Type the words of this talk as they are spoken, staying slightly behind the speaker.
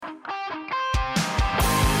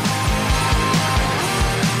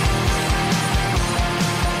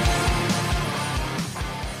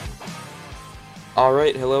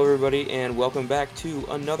Alright, hello everybody, and welcome back to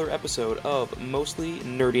another episode of Mostly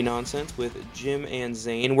Nerdy Nonsense with Jim and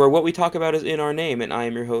Zane, where what we talk about is in our name, and I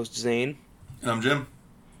am your host, Zane. And I'm Jim.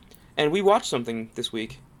 And we watched something this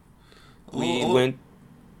week. A little, We a little, went,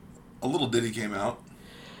 a little ditty came out.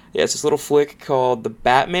 yeah, it's this little flick called The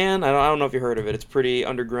Batman. I don't know if you heard of it. It's pretty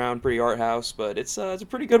underground, pretty art house, but it's a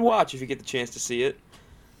pretty good watch if you get the chance to see it.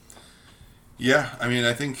 Yeah, I mean,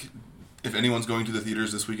 I think if anyone's going to the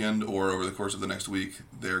theaters this weekend or over the course of the next week,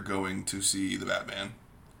 they're going to see The Batman.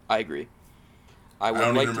 I agree. I I would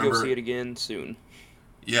don't like even to go remember. see it again soon.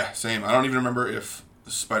 Yeah, same. I don't even remember if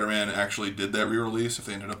Spider-Man actually did that re-release, if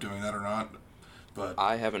they ended up doing that or not. But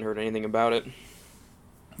I haven't heard anything about it.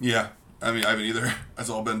 yeah, I mean, I haven't either.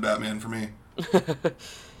 It's all been Batman for me.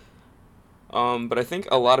 But I think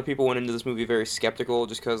a lot of people went into this movie very skeptical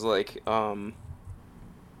just because,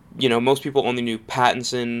 most people only knew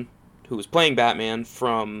Pattinson, who was playing Batman,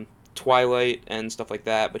 from Twilight and stuff like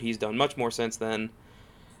that, but he's done much more since then.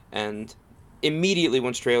 And immediately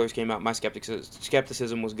once trailers came out, my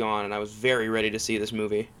skepticism was gone, and I was very ready to see this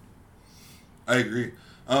movie. I agree.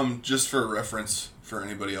 Just for reference for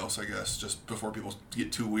anybody else, I guess, just before people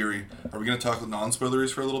get too weary, are we going to talk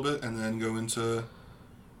non-spoileries for a little bit and then go into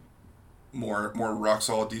more rock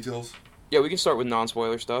solid details? Yeah, we can start with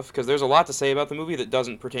non-spoiler stuff, because there's a lot to say about the movie that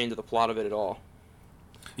doesn't pertain to the plot of it at all.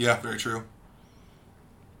 Yeah, very true.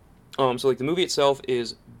 So the movie itself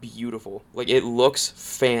is beautiful. Like, it looks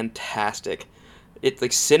fantastic. It,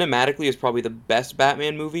 like, cinematically is probably the best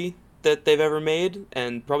Batman movie that they've ever made,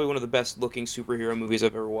 and probably one of the best looking superhero movies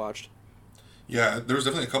I've ever watched. Yeah, there was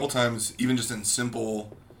definitely a couple times, even just in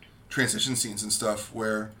simple transition scenes and stuff,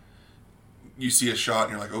 where you see a shot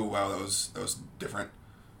and you're like, oh wow, that was different.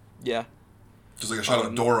 Yeah. Just like a shot of a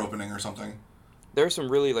Um, door opening or something. there are some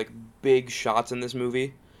really, like, big shots in this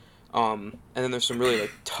movie. And then there's some really,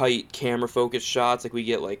 like, tight camera focused shots. Like, we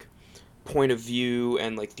get, like, point of view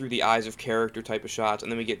and, like, through the eyes of character type of shots.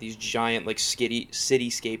 And then we get these giant, like,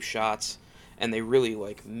 cityscape shots. And they really,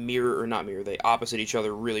 like, they opposite each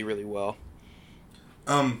other really, really well.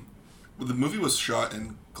 Um, the movie was shot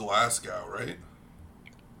in Glasgow, right?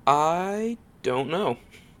 I don't know.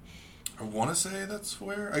 I want to say that's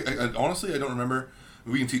where. I honestly I don't remember.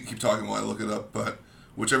 We can keep talking while I look it up, but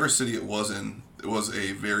whichever city it was in, it was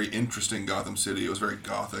a very interesting Gotham City. It was very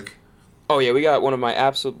gothic. Oh yeah, we got one of my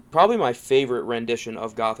probably my favorite rendition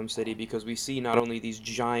of Gotham City because we see not only these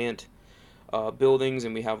giant buildings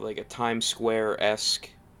and we have like a Times Square-esque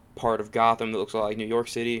part of Gotham that looks a lot like New York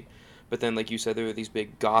City, but then like you said, there are these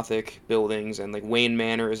big Gothic buildings and like Wayne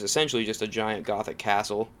Manor is essentially just a giant Gothic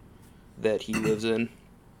castle that he lives in.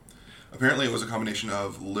 Apparently, it was a combination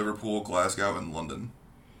of Liverpool, Glasgow, and London.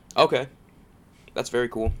 Okay, that's very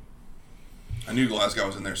cool. I knew Glasgow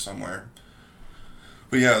was in there somewhere.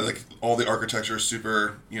 But yeah, like all the architecture is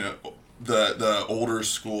super, the older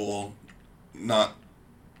school, not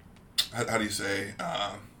how do you say,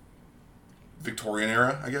 Victorian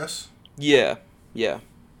era, I guess. Yeah, yeah.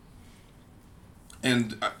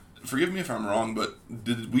 And forgive me if I'm wrong, but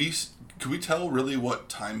could we tell really what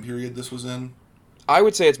time period this was in? I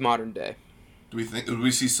would say it's modern day. Did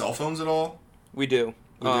we see cell phones at all? We do.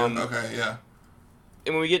 We did? Okay, yeah.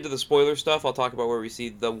 And when we get to the spoiler stuff, I'll talk about where we see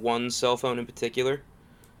the one cell phone in particular.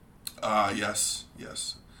 Yes.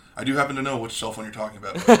 I do happen to know which cell phone you're talking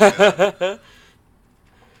about. But yeah.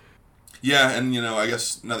 Yeah, and I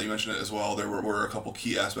guess now that you mention it as well, there were a couple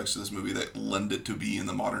key aspects to this movie that lend it to be in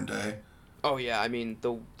the modern day. Oh yeah, I mean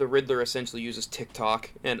the Riddler essentially uses TikTok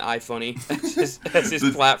and iFunny as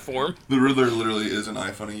his platform. The Riddler literally is an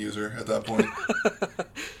iFunny user at that point.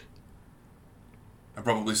 I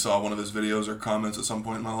probably saw one of his videos or comments at some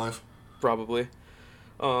point in my life. Probably.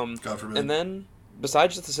 God forbid. And then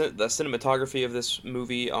besides just the cinematography of this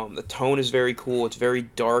movie, the tone is very cool. It's very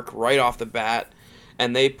dark right off the bat,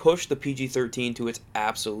 and they push the PG-13 to its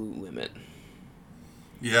absolute limit.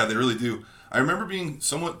 Yeah, they really do. I remember being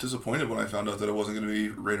somewhat disappointed when I found out that it wasn't going to be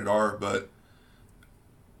rated R, but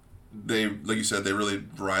they, like you said, they really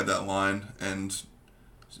ride that line and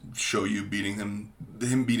show you him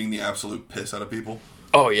beating the absolute piss out of people.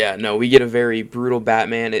 Oh yeah, no, we get a very brutal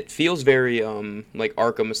Batman. It feels very like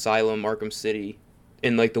Arkham Asylum, Arkham City,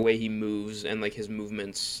 in like the way he moves and like his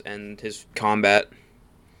movements and his combat.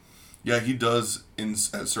 Yeah, he does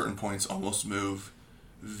at certain points almost move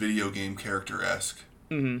video game character-esque.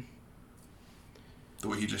 Mm-hmm. The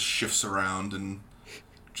way he just shifts around and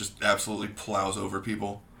just absolutely plows over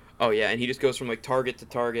people. Oh yeah, and he just goes from like target to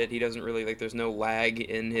target. He doesn't really like. There's no lag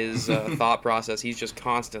in his thought process. He's just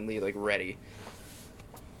constantly like ready.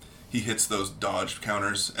 He hits those dodge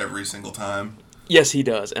counters every single time. Yes, he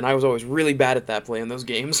does, and I was always really bad at that playing those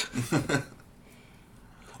games.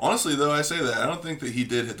 Honestly, though, I say that I don't think that he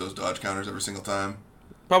did hit those dodge counters every single time.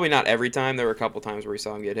 Probably not every time. There were a couple times where we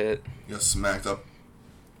saw him get hit. He got smacked up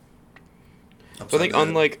So I upside think the head.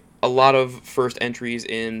 unlike a lot of first entries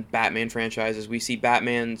in Batman franchises, we see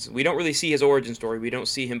we don't really see his origin story. We don't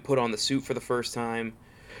see him put on the suit for the first time.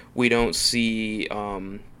 We don't see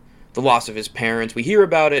the loss of his parents. We hear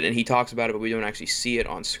about it and he talks about it, but we don't actually see it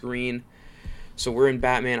on screen. So we're in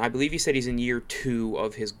Batman. I believe he said he's in year 2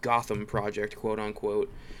 of his Gotham project, quote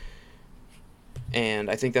unquote. And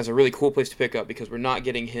I think that's a really cool place to pick up because we're not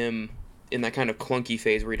getting him in that kind of clunky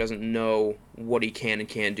phase where he doesn't know what he can and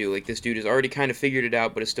can't do. Like, this dude has already kind of figured it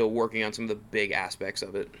out, but is still working on some of the big aspects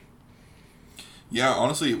of it. Yeah,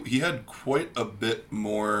 honestly, he had quite a bit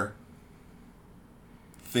more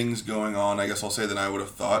things going on, I guess I'll say, than I would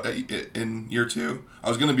have thought in year 2. I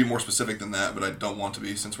was going to be more specific than that, but I don't want to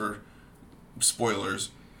be since we're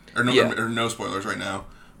spoilers. Or no spoilers right now.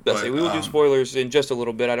 We will do spoilers in just a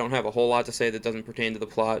little bit. I don't have a whole lot to say that doesn't pertain to the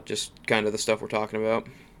plot, just kind of the stuff we're talking about.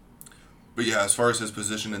 But yeah, as far as his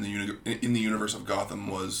position in the universe of Gotham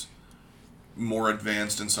was more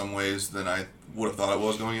advanced in some ways than I would have thought it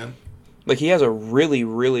was going in. Like, he has a really,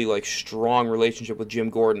 really, like, strong relationship with Jim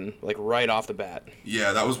Gordon, like, right off the bat.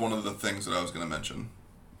 Yeah, that was one of the things that I was going to mention.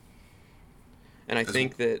 And I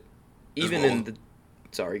think that even in the...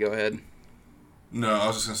 Sorry, go ahead. No, I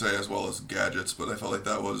was just going to say as well as gadgets, but I felt like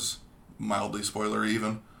that was mildly spoilery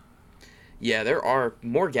even. Yeah, there are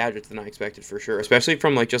more gadgets than I expected for sure, especially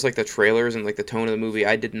from, like, just, like, the trailers and, like, the tone of the movie.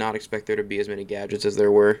 I did not expect there to be as many gadgets as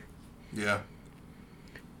there were. Yeah.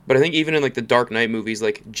 But I think even in, like, the Dark Knight movies,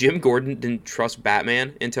 like, Jim Gordon didn't trust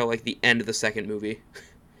Batman until, like, the end of the second movie.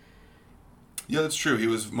 Yeah, that's true. He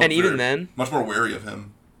was much more wary of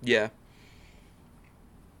him. Yeah.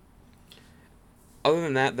 Other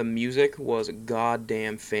than that, the music was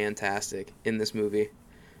goddamn fantastic in this movie.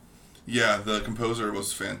 Yeah, the composer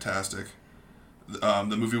was fantastic.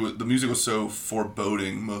 The music was so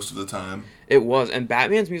foreboding most of the time. It was, and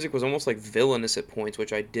Batman's music was almost like villainous at points,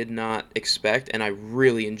 which I did not expect, and I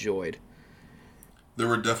really enjoyed. There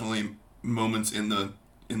were definitely moments in the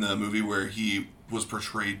movie where he was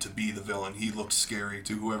portrayed to be the villain. He looked scary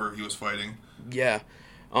to whoever he was fighting. Yeah.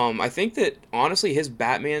 I think that, honestly, his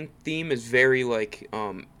Batman theme is very, like,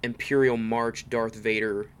 Imperial March, Darth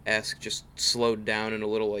Vader-esque, just slowed down in a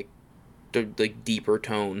little, like deeper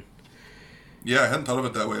tone. Yeah, I hadn't thought of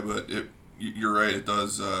it that way, but you're right. It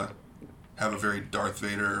does have a very Darth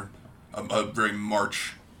Vader, a very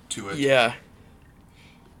March to it. Yeah.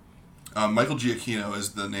 Michael Giacchino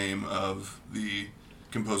is the name of the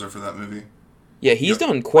composer for that movie. Yeah, he's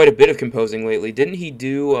done quite a bit of composing lately. Didn't he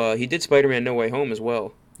do, he did Spider-Man No Way Home as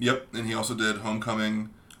well. Yep, and he also did Homecoming,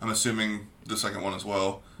 I'm assuming the second one as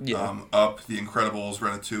well. Yeah. Up, The Incredibles,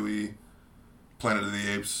 Ratatouille, Planet of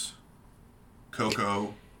the Apes,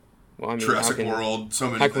 Coco, Well, I mean, Jurassic World, so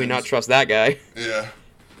many things. How can we not trust that guy? Yeah.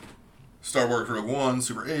 Star Wars Rogue One,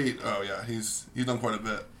 Super 8, oh yeah, he's done quite a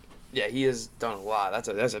bit. Yeah, he has done a lot.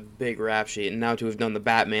 That's a big rap sheet. And now to have done the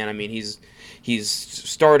Batman, I mean, he's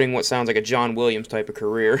starting what sounds like a John Williams type of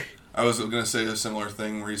career. I was going to say a similar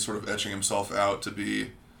thing where he's sort of etching himself out to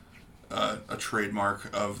be a trademark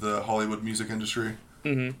of the Hollywood music industry.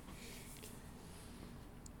 Mm-hmm.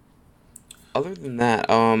 Other than that,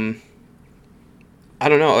 I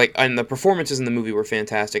don't know. Like, and the performances in the movie were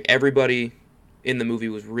fantastic. Everybody in the movie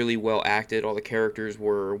was really well acted. All the characters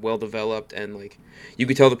were well developed, and like you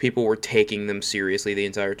could tell the people were taking them seriously the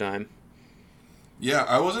entire time. Yeah,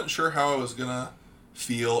 I wasn't sure how I was gonna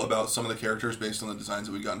feel about some of the characters based on the designs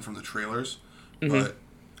that we'd gotten from the trailers, but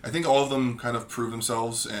I think all of them kind of proved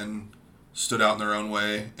themselves and stood out in their own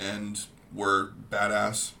way and were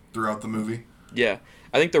badass throughout the movie. Yeah.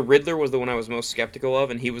 I think the Riddler was the one I was most skeptical of,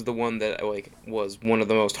 and he was the one that like was one of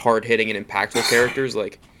the most hard-hitting and impactful characters.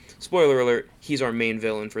 Like, spoiler alert, he's our main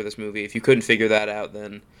villain for this movie. If you couldn't figure that out,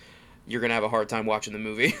 then you're going to have a hard time watching the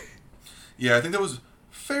movie. Yeah, I think that was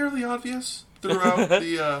fairly obvious throughout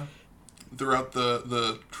the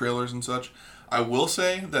trailers and such. I will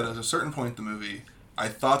say that at a certain point in the movie, I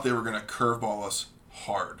thought they were going to curveball us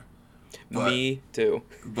hard. Me too.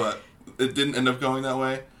 But it didn't end up going that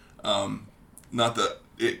way. Not that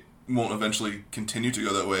it won't eventually continue to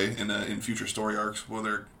go that way in future story arcs.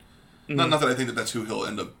 Whether not that I think that that's who he'll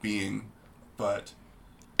end up being, but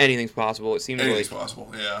anything's possible. It seems anything's possible.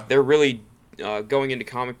 Yeah, they're really going into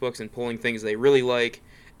comic books and pulling things they really like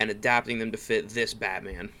and adapting them to fit this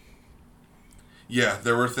Batman. Yeah,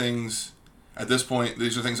 there were things at this point.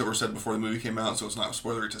 These are things that were said before the movie came out, so it's not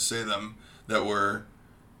spoilery to say them, that were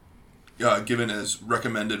given as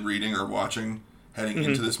recommended reading or watching heading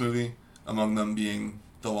into this movie. Among them being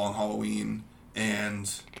The Long Halloween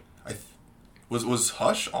and Was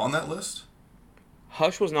Hush on that list?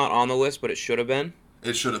 Hush was not on the list, but it should have been.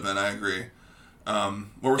 It should have been. I agree. What were And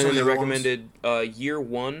some then of they the other ones? recommended Year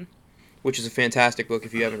One, which is a fantastic book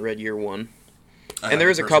if you haven't read Year One. I And there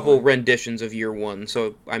haven't is a couple personally. renditions of Year One,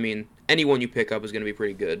 so I mean, any one you pick up is going to be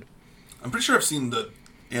pretty good. I'm pretty sure I've seen the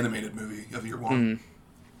animated movie of Year One. Mm.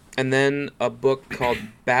 And then a book called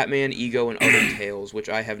Batman, Ego, and Other Tales, which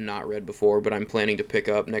I have not read before, but I'm planning to pick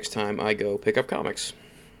up next time I go pick up comics.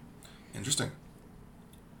 Interesting.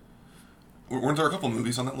 Weren't there a couple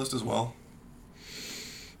movies on that list as well?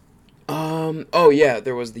 Oh yeah,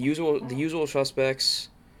 there was the usual suspects,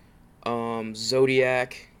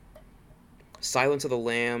 Zodiac, Silence of the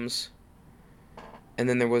Lambs, and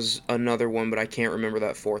then there was another one, but I can't remember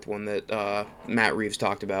that fourth one that Matt Reeves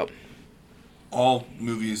talked about. All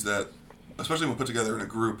movies that, especially when put together in a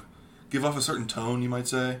group, give off a certain tone, you might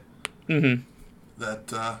say, Mm-hmm.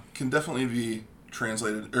 that can definitely be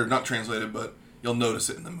translated, or not translated, but you'll notice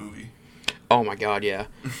it in the movie. Oh my God, yeah.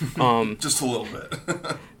 Um, Just a little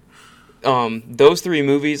bit. those three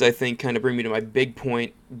movies, I think, kind of bring me to my big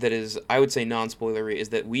point that is, I would say, non-spoilery, is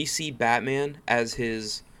that we see Batman as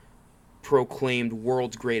his proclaimed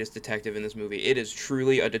world's greatest detective in this movie. It is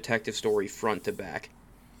truly a detective story front to back.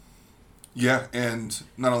 Yeah, and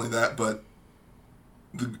not only that, but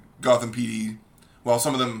the Gotham PD, while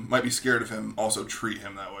some of them might be scared of him, also treat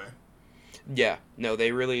him that way. Yeah, no,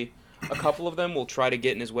 they really... A couple of them will try to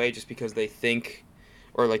get in his way just because they think,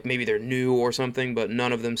 or like maybe they're new or something, but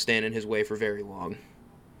none of them stand in his way for very long.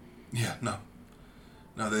 Yeah, no.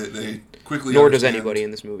 No, they quickly Nor does understand. anybody in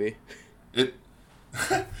this movie. It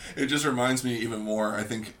it just reminds me even more.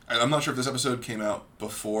 I'm not sure if this episode came out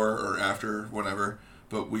before or after, whatever,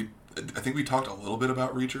 but I think we talked a little bit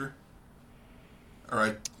about Reacher.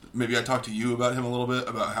 Maybe I talked to you about him a little bit,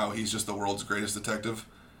 about how he's just the world's greatest detective,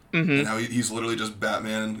 and how he's literally just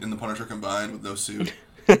Batman and the Punisher combined with no suit.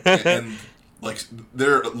 and like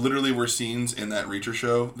there literally were scenes in that Reacher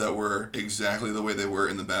show that were exactly the way they were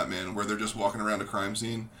in the Batman, where they're just walking around a crime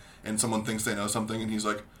scene and someone thinks they know something, and he's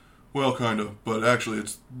like, well, kind of, but actually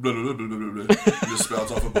it's blah, blah, blah, blah, blah, blah. He just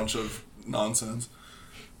spouts off a bunch of nonsense.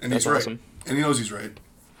 And That's he's right. awesome. And he knows he's right.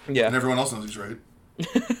 Yeah. And everyone else knows he's right.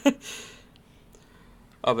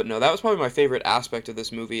 But no, that was probably my favorite aspect of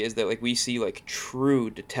this movie, is that like we see like true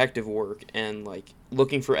detective work and like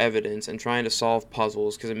looking for evidence and trying to solve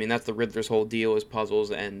puzzles, because I mean that's the Riddler's whole deal, is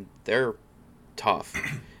puzzles, and they're tough.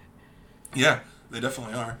 Yeah, they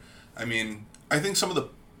definitely are. I mean, I think some of the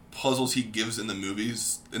puzzles he gives in the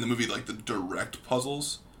movie, like the direct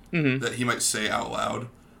puzzles that he might say out loud,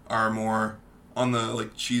 are more on the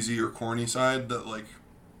like cheesy or corny side, that like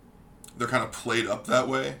they're kind of played up that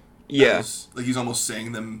way. Yeah. Like he's almost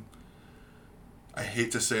saying them. I hate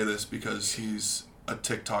to say this because he's a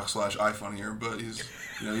TikTok / iFunnier, but he's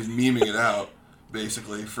memeing it out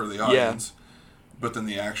basically for the audience. Yeah. But then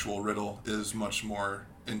the actual riddle is much more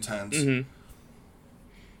intense. Mm-hmm.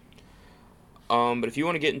 But if you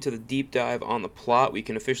want to get into the deep dive on the plot, we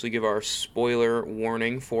can officially give our spoiler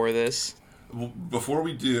warning for this. Before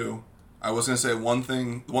we do, I was going to say one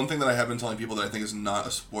thing that I have been telling people that I think is not a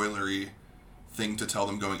spoilery thing to tell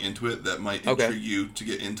them going into it, that might intrigue you to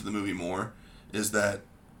get into the movie more, is that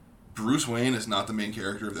Bruce Wayne is not the main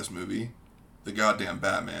character of this movie. The goddamn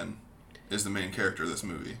Batman is the main character of this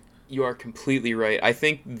movie. You are completely right. I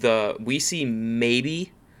think we see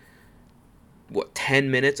maybe 10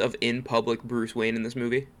 minutes of in public Bruce Wayne in this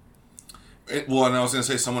movie. And I was going to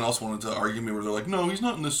say, someone else wanted to argue me where they're like, no, he's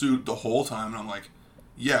not in the suit the whole time. And I'm like,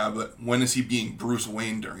 yeah, but when is he being Bruce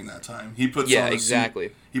Wayne during that time? He puts on a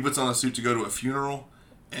suit. He puts on a suit to go to a funeral,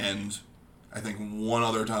 and I think one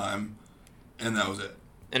other time, and that was it.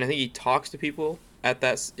 And I think he talks to people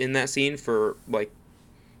in that scene for like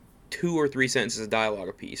 2 or 3 sentences of dialogue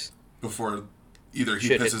apiece before either he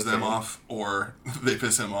pisses them off or they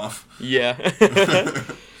piss him off. Yeah.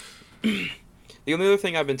 The only other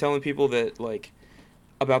thing I've been telling people that like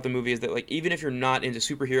about the movie is that like even if you're not into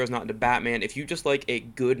superheroes, not into Batman, if you just like a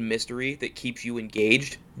good mystery that keeps you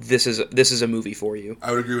engaged, this is a movie for you.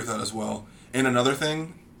 I would agree with that as well. And another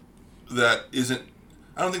thing that isn't,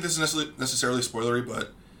 I don't think this is necessarily spoilery,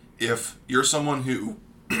 but if you're someone who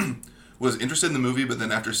was interested in the movie, but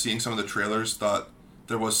then after seeing some of the trailers thought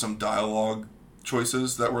there was some dialogue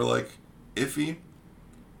choices that were like iffy,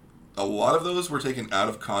 a lot of those were taken out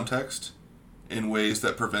of context in ways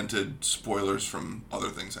that prevented spoilers from other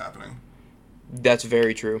things happening. That's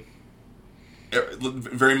very true.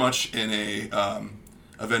 Very much in a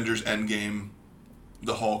Avengers Endgame,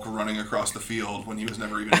 the Hulk running across the field when he was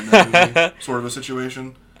never even in that movie sort of a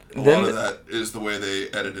situation. A lot of that is the way they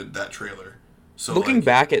edited that trailer. So Looking like,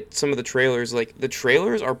 back at some of the trailers, like the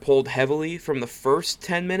trailers are pulled heavily from the first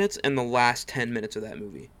 10 minutes and the last 10 minutes of that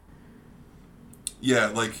movie. yeah,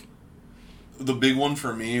 like the big one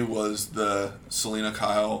for me was the Selena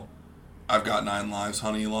Kyle "I've got 9 lives,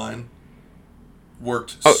 honey" line.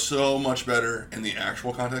 Worked Oh, so much better in the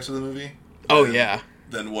actual context of the movie oh than yeah.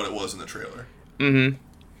 what it was in the trailer. Mm-hmm.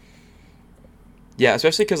 Yeah,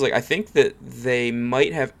 especially because like I think that they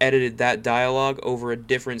might have edited that dialogue over a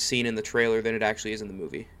different scene in the trailer than it actually is in the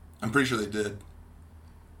movie. I'm pretty sure they did.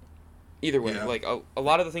 Either way, Yeah. like a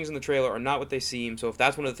lot of the things in the trailer are not what they seem. So if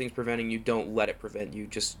that's one of the things preventing you, don't let it prevent you.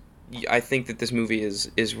 I think that this movie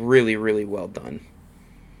is really really well done.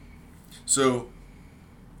 So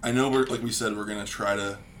I know we're like we said we're gonna try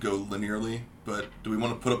to go linearly, but do we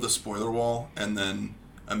want to put up the spoiler wall and then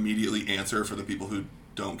immediately answer for the people who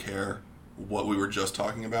don't care what we were just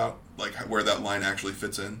talking about, like where that line actually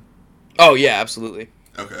fits in? Oh yeah, absolutely.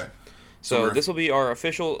 Okay. So So we're this will be our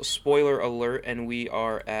official spoiler alert, and we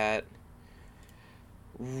are at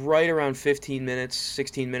right around 15 minutes,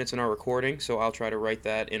 16 minutes in our recording. So I'll try to write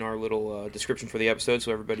that in our little description for the episode,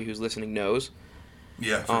 so everybody who's listening knows.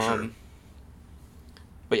 yeah, for sure. Um,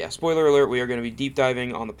 But yeah, spoiler alert, we are going to be deep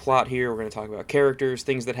diving on the plot here. We're going to talk about characters,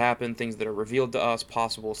 things that happen, things that are revealed to us,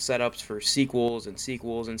 possible setups for sequels and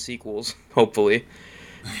sequels and sequels, hopefully.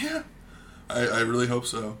 Yeah, I really hope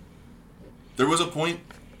so. There was a point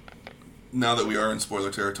now that we are in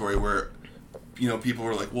spoiler territory where people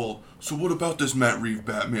are like, well, so what about this Matt Reeves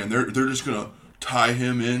Batman? They're just gonna tie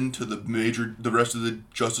him into the rest of the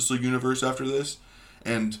Justice League universe after this,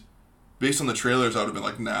 and based on the trailers, I would have been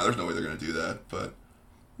like, nah, there's no way they're gonna do that. But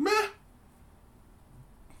meh,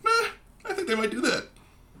 I think they might do that.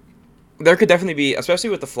 There could definitely be, especially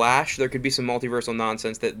with the Flash, there could be some multiversal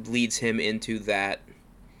nonsense that leads him into that,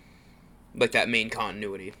 like that main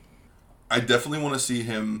continuity. I definitely want to see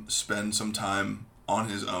him spend some time on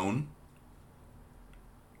his own,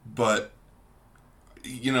 but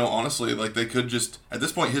honestly, like they could just at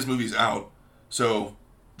this point his movie's out, so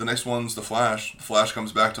the next one's the Flash. The Flash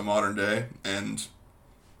comes back to modern day, and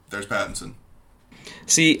there's Pattinson.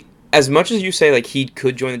 See, as much as you say like he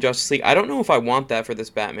could join the Justice League, I don't know if I want that for this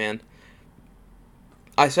Batman.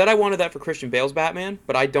 I said I wanted that for Christian Bale's Batman,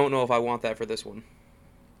 but I don't know if I want that for this one.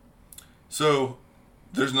 So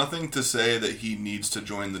there's nothing to say that he needs to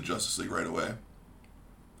join the Justice League right away.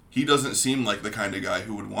 He doesn't seem like the kind of guy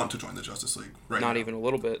who would want to join the Justice League right now. Not even a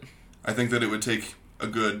little bit. I think that it would take a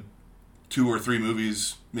good 2 or 3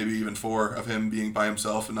 movies, maybe even 4, of him being by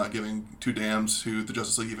himself and not giving 2 damns who the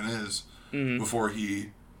Justice League even is, before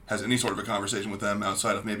he has any sort of a conversation with them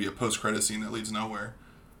outside of maybe a post-credit scene that leads nowhere.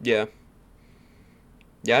 Yeah.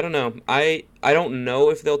 Yeah, I don't know. I don't know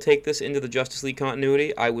if they'll take this into the Justice League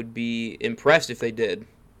continuity. I would be impressed if they did.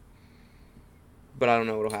 But I don't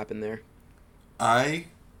know what'll happen there. I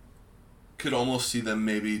could almost see them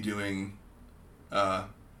maybe doing, like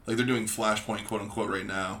they're doing Flashpoint, quote unquote, right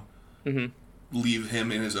now. Mm-hmm. Leave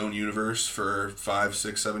him in his own universe for 5,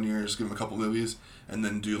 6, 7 years, give him a couple movies, and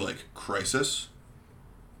then do like Crisis.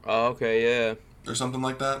 Oh, okay, yeah. Or something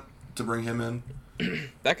like that to bring him in.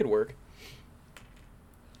 That could work.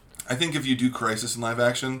 I think if you do Crisis in live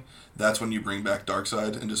action, that's when you bring back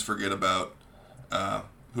Darkseid and just forget about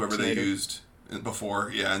whoever they Snyder. used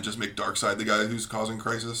before, and just make Darkseid the guy who's causing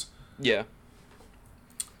Crisis. Yeah.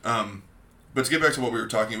 But to get back to what we were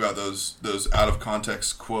talking about, those out of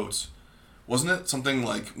context quotes, wasn't it something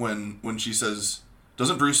like when she says,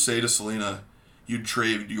 doesn't Bruce say to Selena, "You'd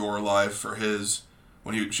trade your life for his,"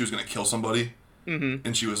 when she was going to kill somebody,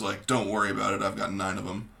 and she was like, "Don't worry about it, I've got 9 of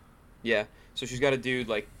them." Yeah. So she's got a dude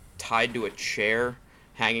like tied to a chair,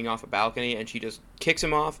 hanging off a balcony, and she just kicks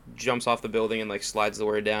him off, jumps off the building, and like slides the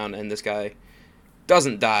way down. And this guy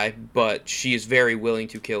doesn't die, but she is very willing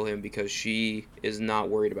to kill him because she is not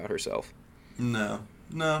worried about herself. No,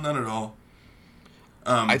 not at all.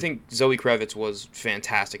 I think Zoe Kravitz was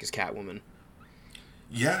fantastic as Catwoman.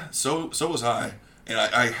 Yeah, so was I. And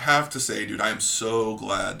I have to say, dude, I am so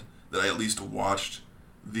glad that I at least watched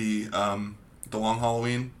the Long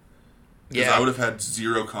Halloween. Because Yeah. I would have had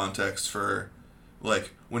zero context for,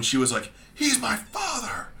 like, when she was like, "He's my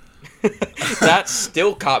father." That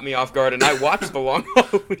still caught me off guard, and I watched The Long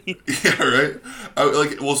Halloween. Yeah,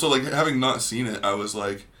 right? So having not seen it, I was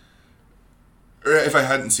like, or if I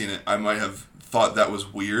hadn't seen it, I might have thought that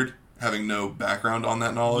was weird, having no background on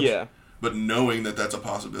that knowledge. Yeah. But knowing that that's a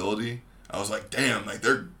possibility, I was like, damn, like,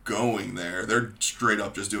 they're going there. They're straight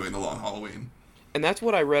up just doing The Long Halloween. And that's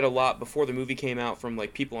what I read a lot before the movie came out from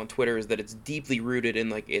like people on Twitter, is that it's deeply rooted in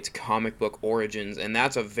like its comic book origins, and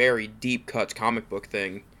that's a very deep cut comic book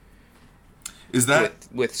thing. Is that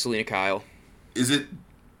with Selena Kyle? is it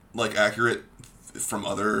like accurate from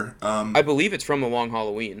other. I believe it's from The Long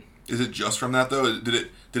Halloween. Is it just from that though? Did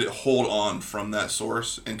it hold on from that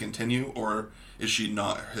source and continue, or is she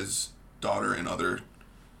not his daughter in other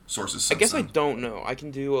sources I since guess I then? don't know. I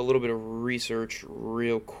can do a little bit of research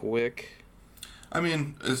real quick. I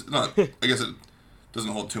mean, it's not. I guess it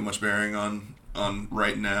doesn't hold too much bearing on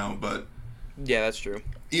right now, but Yeah, that's true.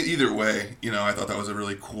 either way, I thought that was a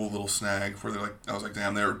really cool little snag. Where they're like, I was like,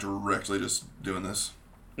 damn, they're directly just doing this.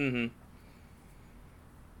 Mm-hmm.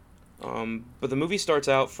 But the movie starts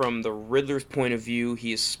out from the Riddler's point of view.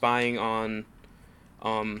 He is spying on,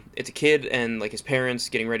 it's a kid and like his parents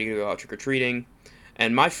getting ready to go out trick or treating.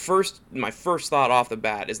 And my first thought off the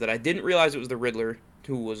bat is that I didn't realize it was the Riddler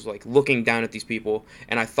who was like looking down at these people,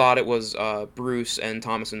 and I thought it was Bruce and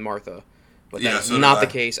Thomas and Martha, but Yeah, that's so did not I.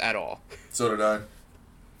 the case at all. So did I.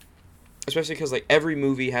 Especially because like every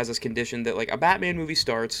movie has this condition that like a Batman movie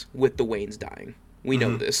starts with the Waynes dying. We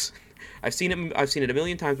know this. I've seen it. I've seen it a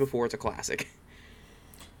million times before. It's a classic.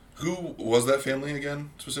 Who was that family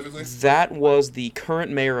again, specifically? That was the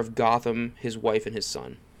current mayor of Gotham, his wife, and his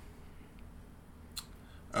son.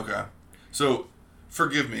 Okay. So,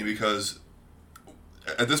 forgive me because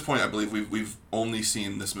at this point, I believe we've only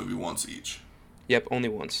seen this movie once each. Yep, only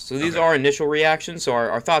once. So these Okay. are initial reactions, so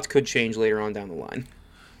our thoughts could change later on down the line.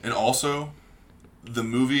 And also, the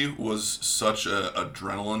movie was such a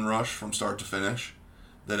adrenaline rush from start to finish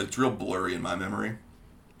that it's real blurry in my memory.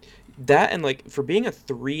 That and like for being a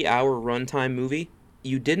 3-hour runtime movie,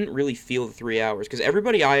 you didn't really feel the 3 hours because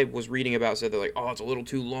everybody I was reading about said they're like, oh, it's a little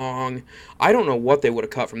too long. I don't know what they would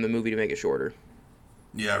have cut from the movie to make it shorter.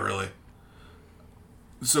 Yeah, really.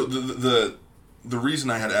 So the reason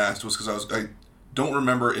I had asked was because I don't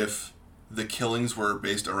remember if the killings were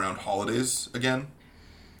based around holidays again,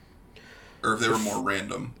 or if they were more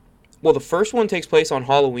random. Well, the first one takes place on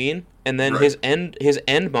Halloween, and then Right. his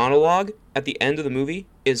end monologue at the end of the movie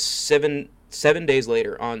is seven days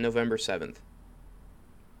later on November 7th.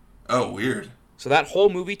 Oh, weird. So that whole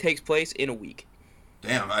movie takes place in a week.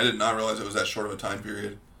 Damn, I did not realize it was that short of a time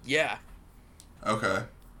period. Yeah. Okay.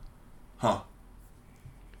 Huh.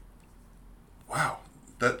 Wow.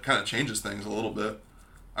 That kind of changes things a little bit.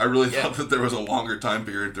 I really thought that there was a longer time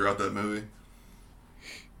period throughout that movie.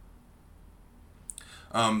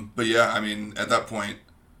 But yeah, I mean, at that point,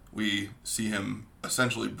 we see him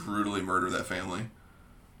essentially brutally murder that family.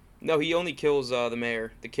 No, he only kills the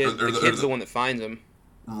mayor. The kid. Or The kid's the one that finds him.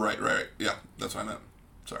 Right. Yeah, that's what I meant.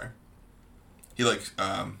 Sorry. He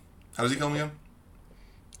how does he kill him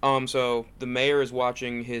again? So the mayor is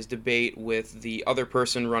watching his debate with the other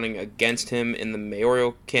person running against him in the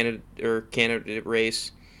mayoral candidate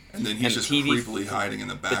race. And then he's And just the TV creepily hiding in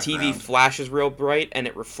the The background. TV flashes real bright, and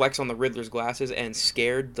it reflects on the Riddler's glasses, and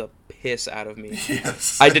scared the piss out of me.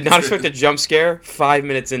 Yes. I did not expect a jump scare 5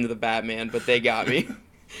 minutes into the Batman, but they got me.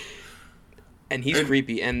 And he's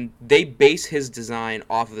creepy, and they base his design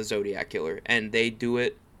off of the Zodiac Killer, and they do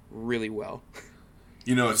it really well.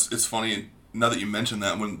 You know, it's funny, now that you mentioned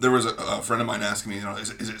that, when there was a friend of mine asking me,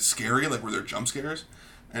 is it scary? Like, were there jump scares?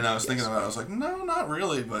 And I was thinking about it, I was like, no, not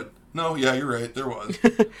really, but no, yeah, you're right, there was.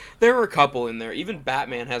 There were a couple in there. Even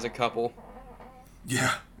Batman has a couple.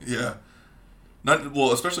 Yeah.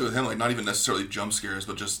 Well, especially with him, like, not even necessarily jump scares,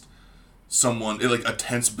 but just someone, like, a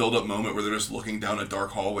tense build-up moment where they're just looking down a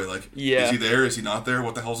dark hallway, like, Yeah. is he there? Is he not there?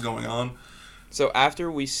 What the hell's going on? So after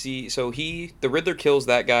we see, the Riddler kills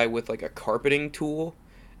that guy with like a carpeting tool,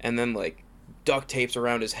 and then like duct tapes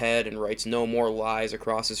around his head and writes "No more lies"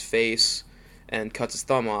 across his face, and cuts his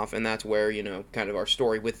thumb off, and that's where kind of our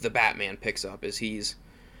story with the Batman picks up, is he's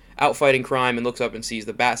out fighting crime and looks up and sees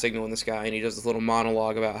the bat signal in the sky, and he does this little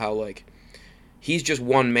monologue about how like he's just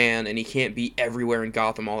one man and he can't be everywhere in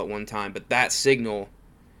Gotham all at one time, but that signal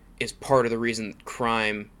is part of the reason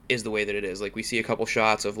crime is the way that it is. Like we see a couple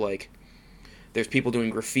shots of like there's people doing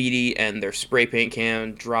graffiti, and their spray paint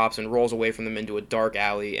can drops and rolls away from them into a dark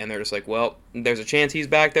alley, and they're just like, well, there's a chance he's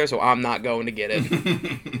back there, so I'm not going to get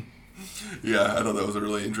it. Yeah, I thought that was a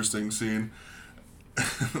really interesting scene.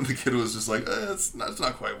 The kid was just like, it's not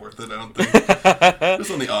quite worth it, I don't think.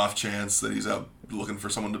 Just on the off chance that he's out looking for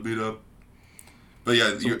someone to beat up. But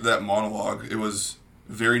yeah, that monologue, it was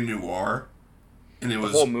very noir, and it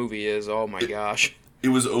was... The whole movie is, oh my gosh. It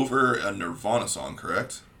was over a Nirvana song,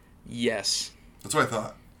 correct? Yes. That's what I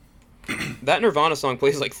thought. That Nirvana song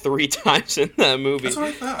plays like 3 times in that movie. That's what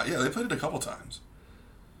I thought. Yeah, they played it a couple times.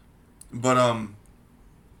 But, oh,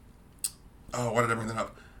 why did I bring that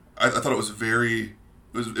up? I thought it was very...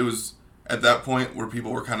 It was at that point where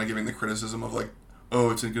people were kind of giving the criticism of like, oh,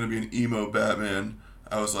 it's going to be an emo Batman.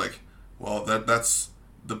 I was like, well, that's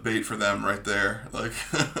the bait for them right there. Like,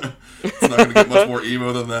 it's not going to get much more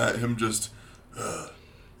emo than that. Him just,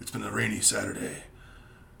 It's been a rainy Saturday.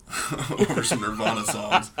 Over some Nirvana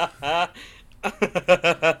songs.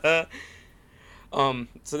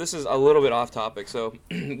 So this is a little bit off topic. So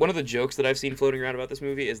one of the jokes that I've seen floating around about this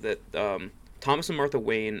movie is that Thomas and Martha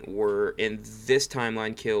Wayne were in this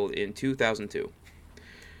timeline killed in 2002.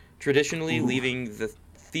 Traditionally leaving the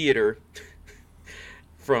theater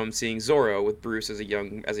from seeing Zorro with Bruce as a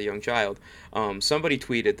young child, somebody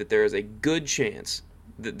tweeted that there is a good chance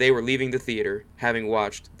that they were leaving the theater having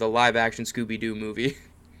watched the live-action Scooby-Doo movie.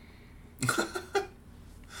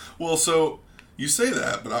 Well, so you say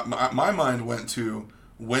that, but my mind went to,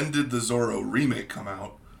 when did the Zorro remake come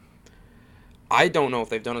out? I don't know if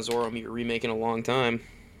they've done a Zorro remake in a long time.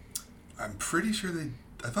 I'm pretty sure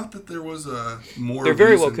I thought that there was a more. There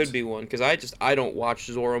very recent... well could be one, because I don't watch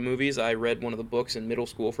Zorro movies. I read one of the books in middle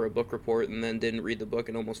school for a book report, and then didn't read the book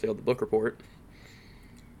and almost failed the book report.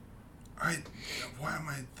 Why am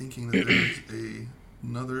I thinking that there's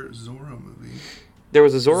another Zorro movie? There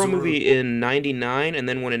was a Zorro movie in 99 and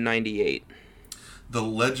then one in 98. The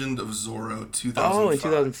Legend of Zorro 2005. Oh, in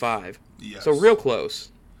 2005. Yes. So real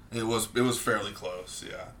close. It was fairly close,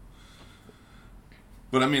 yeah.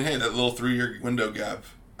 But I mean, hey, that little 3-year window gap,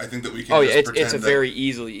 I think that we can pretend it's a very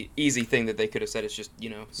easy thing that they could have said it's just,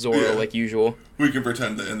 Zorro like usual. We can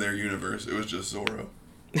pretend that in their universe it was just Zorro.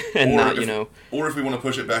 And Or if we want to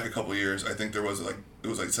push it back a couple years, I think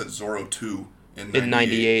it said Zorro 2 in 98. In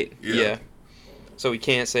 98, yeah. So we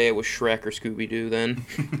can't say it was Shrek or Scooby-Doo then.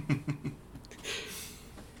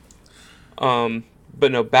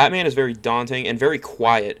 But no, Batman is very daunting and very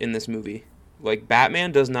quiet in this movie. Like,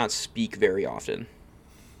 Batman does not speak very often.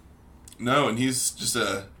 No, and he's just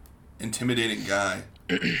a intimidating guy.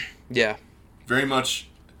 Yeah. Very much,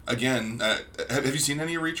 again, have you seen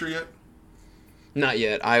any of Reacher yet? Not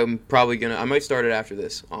yet. I might start it after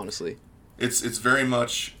this, honestly. It's very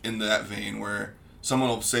much in that vein where someone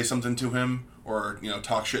will say something to him or,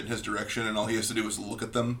 talk shit in his direction, and all he has to do is look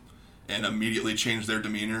at them and immediately change their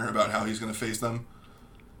demeanor about how he's going to face them.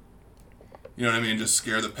 You know what I mean? Just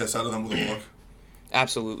scare the piss out of them with a look.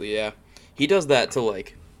 Absolutely, yeah. He does that to,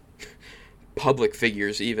 like, public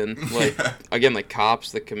figures even. Like, again, like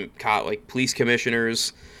cops, like police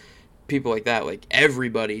commissioners, people like that. Like,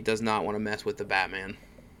 everybody does not want to mess with the Batman.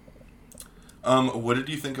 What did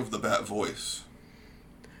you think of the Bat voice?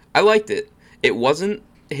 I liked it. It wasn't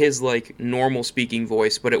his, like, normal speaking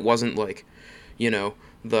voice, but it wasn't, like,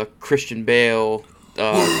 the Christian Bale,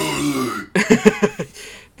 the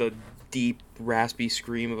deep, raspy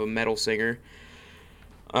scream of a metal singer.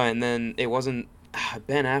 And then it wasn't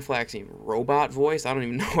Ben Affleck's robot voice. I don't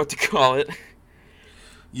even know what to call it.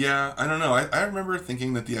 Yeah, I don't know. I remember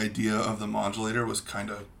thinking that the idea of the modulator was kind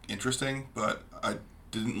of interesting, but I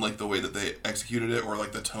didn't like the way that they executed it or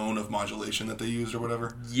like the tone of modulation that they used or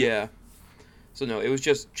whatever. Yeah. So no, it was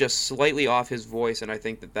just slightly off his voice, and I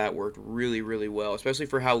think that worked really, really well, especially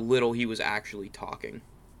for how little he was actually talking.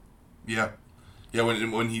 Yeah. Yeah,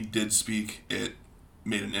 when he did speak, it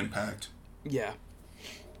made an impact. Yeah.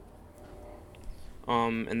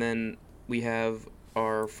 And then we have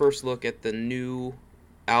our first look at the new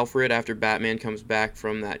Alfred after Batman comes back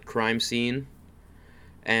from that crime scene.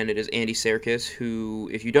 And it is Andy Serkis, who,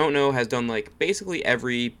 if you don't know, has done, like, basically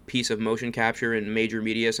every piece of motion capture in major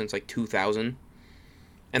media since, like, 2000.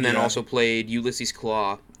 And then also played Ulysses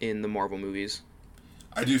Klaue in the Marvel movies.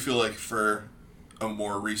 I do feel like for a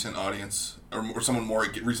more recent audience, or someone more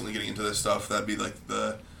recently getting into this stuff, that'd be, like,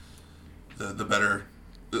 the better...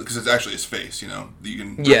 Because it's actually his face, you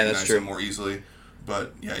can recognize him more easily.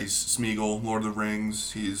 But, yeah, he's Smeagol, Lord of the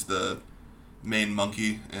Rings. He's the main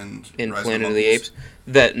monkey in Rise Planet of the Apes.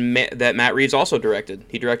 That Matt Reeves also directed.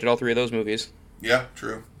 He directed all 3 of those movies. Yeah,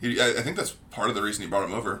 true. I think that's part of the reason he brought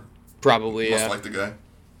him over. Probably, Must like the guy.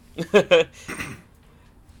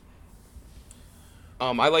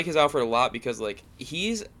 I like his Alfred a lot because, like,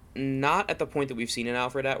 he's not at the point that we've seen an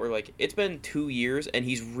Alfred at where, like, it's been 2 years and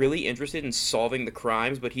he's really interested in solving the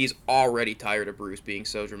crimes, but he's already tired of Bruce being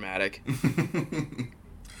so dramatic.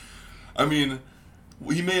 I mean,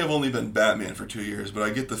 he may have only been Batman for 2 years, but I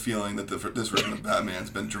get the feeling that this version of Batman's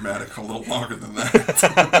been dramatic a little longer than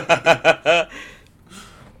that.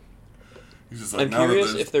 He's just like, I'm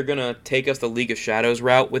curious if they're going to take us the League of Shadows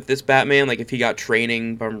route with this Batman, like if he got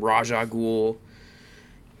training from Ra's al Ghul.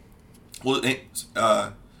 Well,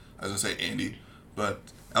 I was going to say Andy, but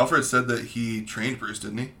Alfred said that he trained Bruce,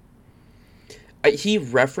 didn't he? He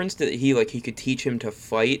referenced that he could teach him to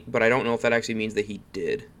fight, but I don't know if that actually means that he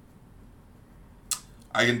did.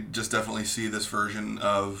 I can just definitely see this version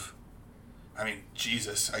of, I mean,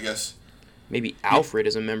 Jesus, I guess. Maybe Alfred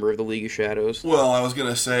is a member of the League of Shadows. Well, I was going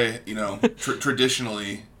to say,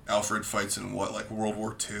 traditionally, Alfred fights in what, like World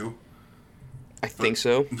War II? I think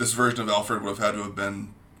so. This version of Alfred would have had to have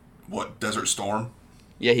been, what, Desert Storm?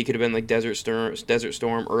 Yeah, he could have been like Desert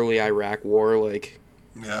Storm, early Iraq War, like.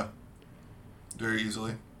 Yeah, very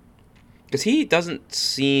easily. Because he doesn't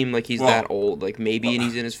seem like he's that old. Like, maybe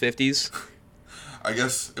he's in his 50s. I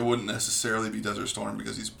guess it wouldn't necessarily be Desert Storm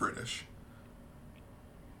because he's British.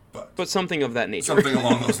 But something of that nature. Something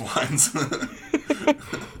along those lines.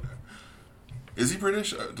 Is he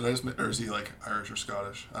British? Or is he, like, Irish or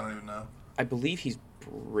Scottish? I don't even know. I believe he's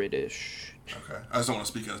British. Okay. I just don't want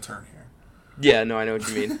to speak out of turn here. Yeah, no, I know what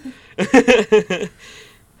you mean.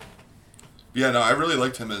 Yeah, no, I really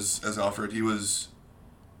liked him as Alfred. He was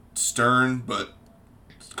stern, but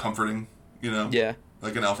comforting, you know? Yeah.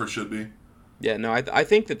 Like an Alfred should be. Yeah, no, I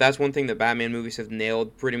think that's one thing that Batman movies have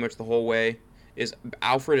nailed pretty much the whole way, is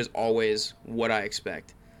Alfred is always what I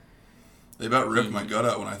expect. They about ripped my gut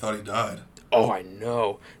out when I thought he died. Oh, I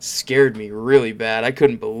know. Scared me really bad. I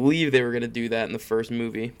couldn't believe they were going to do that in the first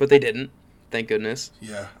movie, but they didn't. Thank goodness.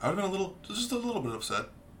 Yeah, I would have been just a little bit upset.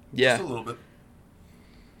 Yeah. Just a little bit.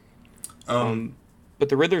 But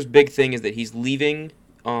the Riddler's big thing is that he's leaving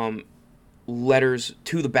letters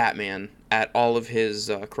to the Batman at all of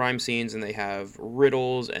his crime scenes, and they have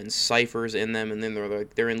riddles and ciphers in them, and then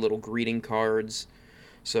they're in little greeting cards.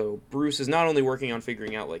 So Bruce is not only working on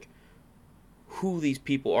figuring out like who these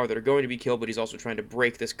people are that are going to be killed, but he's also trying to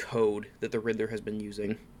break this code that the Riddler has been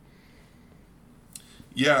using.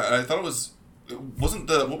 Yeah, I thought what's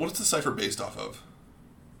the cipher based off of?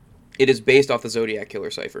 It is based off the Zodiac Killer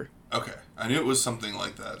cipher. Okay, I knew it was something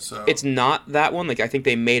like that. So it's not that one. Like, I think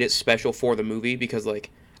they made it special for the movie because, like,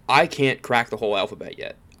 I can't crack the whole alphabet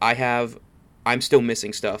yet. I'm still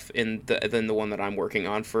missing stuff in the one that I'm working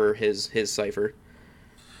on for his cipher.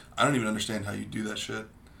 I don't even understand how you do that shit.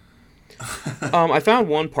 I found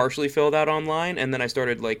one partially filled out online, and then I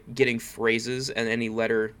started like getting phrases, and any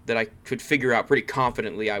letter that I could figure out pretty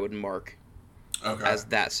confidently, I would mark as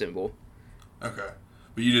that symbol. Okay,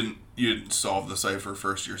 but you didn't solve the cipher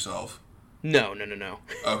first yourself. No.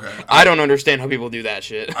 Okay. I don't understand how people do that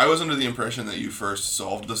shit. I was under the impression that you first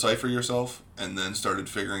solved the cipher yourself and then started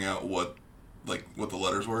figuring out what the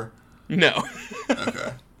letters were. No.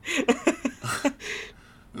 Okay. I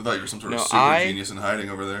thought you were some sort of super genius in hiding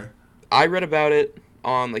over there. I read about it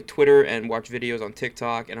on like Twitter and watched videos on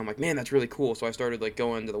TikTok, and I'm like, man, that's really cool. So I started like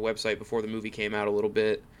going to the website before the movie came out a little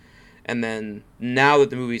bit. And then now that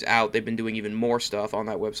the movie's out, they've been doing even more stuff on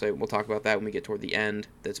that website. We'll talk about that when we get toward the end.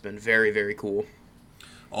 That's been very, very cool.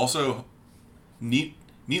 Also, neat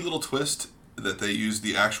little twist that they use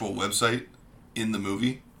the actual website in the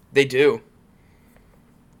movie. They do.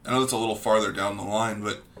 I know that's a little farther down the line,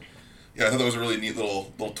 but yeah, I thought that was a really neat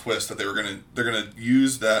little twist that they're gonna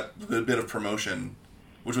use that bit of promotion,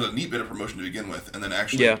 which was a neat bit of promotion to begin with, and then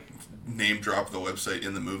actually name drop the website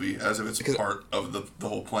in the movie as if it's part of the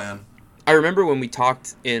whole plan. I remember when we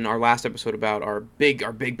talked in our last episode about our big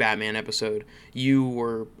Batman episode, you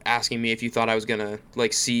were asking me if you thought I was gonna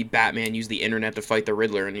like see Batman use the internet to fight the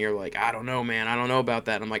Riddler, and you're like, I don't know, man, I don't know about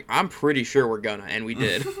that. I'm like, I'm pretty sure we're gonna, and we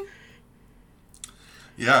did.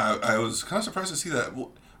 Yeah, I was kind of surprised to see that.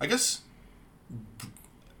 Well, I guess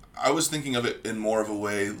I was thinking of it in more of a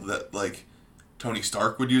way that like Tony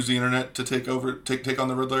Stark would use the internet to take on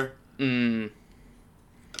the Riddler.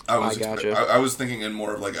 I was thinking in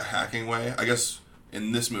more of like a hacking way. I guess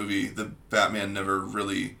in this movie, the Batman never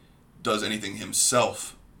really does anything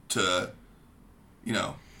himself to, you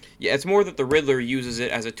know. Yeah, it's more that the Riddler uses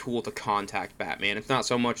it as a tool to contact Batman. It's not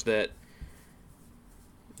so much that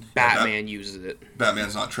Batman uses it.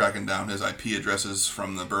 Batman's not tracking down his IP addresses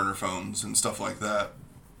from the burner phones and stuff like that.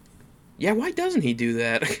 Yeah, why doesn't he do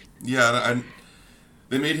that? Yeah,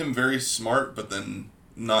 they made him very smart, but then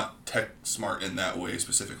not tech smart in that way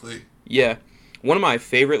specifically. Yeah. One of my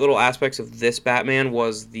favorite little aspects of this Batman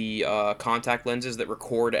was the contact lenses that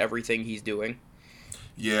record everything he's doing.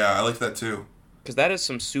 Yeah, I like that too. Because that is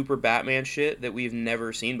some super Batman shit that we've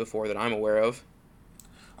never seen before that I'm aware of.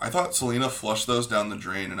 I thought Selena flushed those down the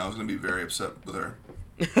drain, and I was going to be very upset with her.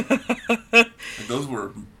 Like, those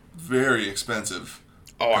were very expensive.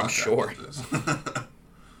 Oh, I'm sure.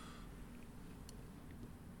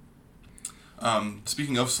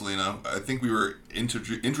 Speaking of Selena, I think we were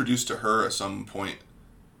introduced to her at some point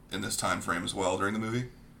in this time frame as well during the movie.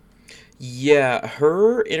 Yeah,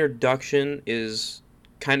 her introduction is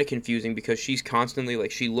kind of confusing because she's constantly, like,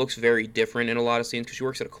 she looks very different in a lot of scenes because she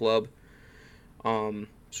works at a club.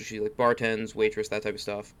 So she, like, bartends, waitress, that type of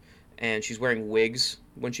stuff. And she's wearing wigs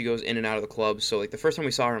when she goes in and out of the club. So, like, the first time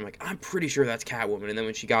we saw her, I'm like, I'm pretty sure that's Catwoman. And then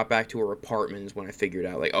when she got back to her apartment is when I figured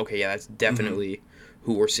out, like, okay, yeah, that's definitely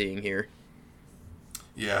who we're seeing here.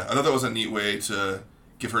 Yeah, I thought that was a neat way to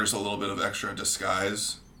give her just a little bit of extra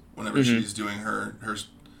disguise whenever Mm-hmm. she's doing her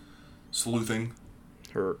sleuthing.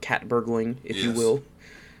 Her cat burgling, if you Yes. will.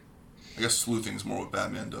 I guess sleuthing's more what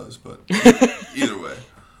Batman does, but either way.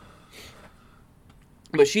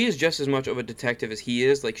 But she is just as much of a detective as he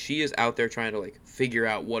is. Like, she is out there trying to, like, figure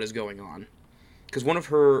out what is going on. Because one of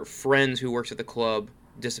her friends who works at the club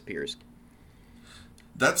disappears.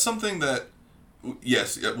 That's something that,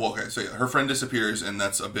 yes, yeah, well, okay, so yeah, her friend disappears, and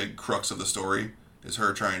that's a big crux of the story, is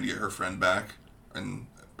her trying to get her friend back, and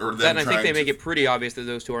or That, them and I think trying they to. make it pretty obvious that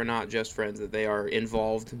those two are not just friends, that they are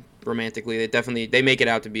involved romantically. They make it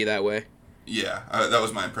out to be that way. Yeah, that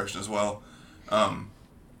was my impression as well. Um,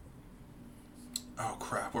 oh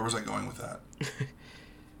crap, where was I going with that?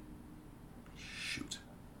 Shoot.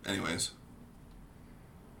 Anyways,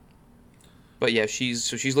 But yeah,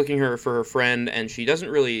 she's looking for her friend, and she doesn't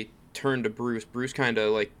really turn to Bruce. Bruce kind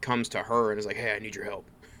of like comes to her and is like, "Hey, I need your help."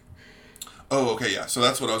 oh okay, yeah. So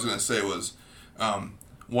that's what I was gonna say was,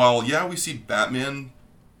 while yeah, we see Batman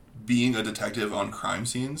being a detective on crime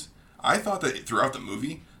scenes, I thought that throughout the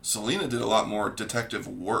movie, Selena did a lot more detective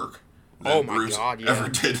work Oh than my Bruce God, yeah. ever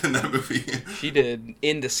did in that movie. She did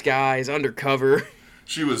in disguise, undercover.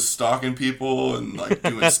 She was stalking people and like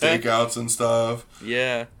doing stakeouts and stuff.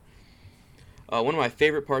 Yeah. One of my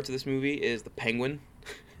favorite parts of this movie is the Penguin.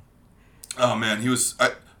 Oh man, he was.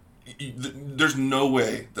 There's no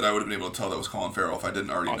way that I would have been able to tell that was Colin Farrell if I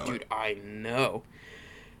didn't already Oh, know dude, it. I know.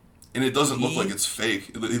 And it doesn't look He- like it's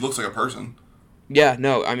fake. He looks like a person. Yeah,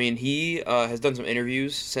 no, I mean, he has done some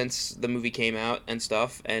interviews since the movie came out and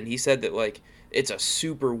stuff, and he said that, like, it's a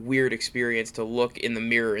super weird experience to look in the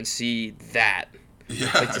mirror and see that.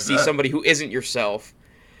 Yeah, Like, to see somebody who isn't yourself.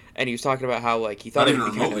 And he was talking about how, like, he thought not it even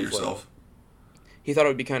would be kind remotely of, like, yourself. he thought it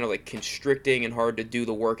would be kind of, like, constricting and hard to do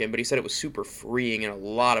the work in, but he said it was super freeing and a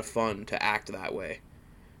lot of fun to act that way.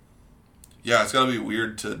 Yeah, it's got to be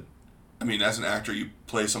weird to. I mean, as an actor, you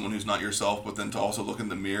play someone who's not yourself, but then to also look in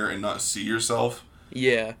the mirror and not see yourself.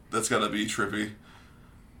 Yeah. That's got to be trippy.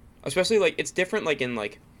 Especially, like, it's different, like, in,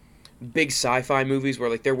 like, big sci-fi movies where,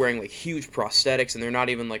 like, they're wearing, like, huge prosthetics and they're not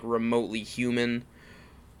even, like, remotely human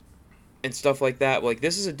and stuff like that. Like,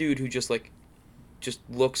 this is a dude who just, like, just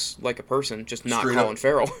looks like a person, just not Straight Colin up.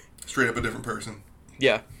 Farrell. Straight up a different person.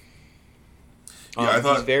 Yeah. Yeah, I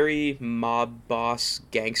thought. He's very mob boss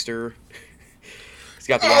gangster. He's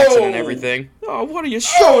got the accent and everything. Oh, what are you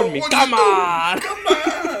showing me? what Come are you on! doing? Come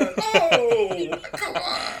on! Oh, come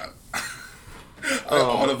on! I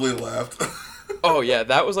audibly laughed. Oh, yeah,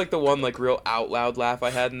 that was, like, the one, like, real out loud laugh I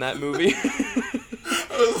had in that movie.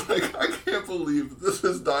 I was like, I can't believe this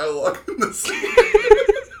is dialogue in the scene.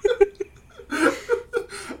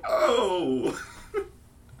 Oh.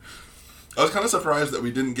 I was kind of surprised that we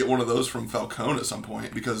didn't get one of those from Falcone at some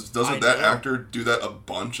point, because I doesn't that know. actor do that a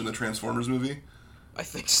bunch in the Transformers movie? I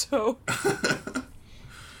think so.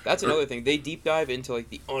 That's another thing. They deep dive into, like,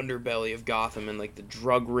 the underbelly of Gotham and, like, the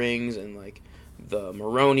drug rings and, like, the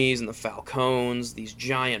Maronis and the Falcones, these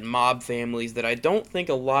giant mob families that I don't think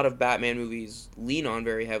a lot of Batman movies lean on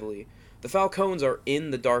very heavily. The Falcones are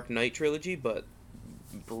in the Dark Knight trilogy, but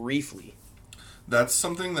briefly. That's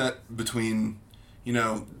something that between,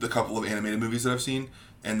 the couple of animated movies that I've seen,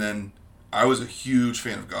 and then I was a huge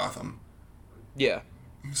fan of Gotham. Yeah.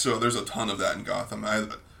 So there's a ton of that in Gotham. I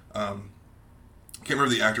can't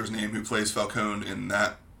remember the actor's name who plays Falcone in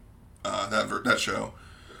that show,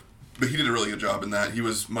 but he did a really good job in that. He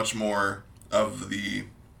was much more of the.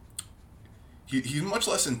 He's much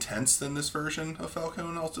less intense than this version of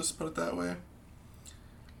Falcone. I'll just put it that way.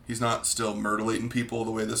 He's not still murderlating people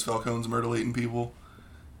the way this Falcone's murderlating people.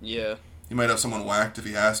 Yeah. He might have someone whacked if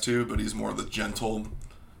he has to, but he's more the gentle,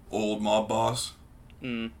 old mob boss.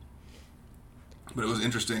 Mm. But it was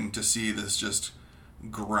interesting to see this just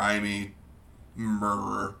grimy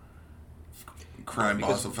murderer crime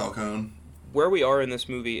boss of Falcone. Where we are in this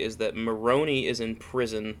movie is that Maroni is in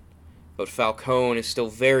prison, but Falcone is still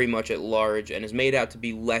very much at large and is made out to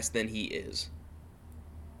be less than he is.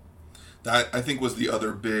 That, I think, was the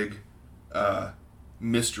other big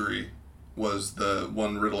mystery, was the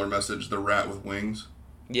one Riddler message, the rat with wings.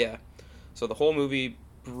 Yeah. So the whole movie,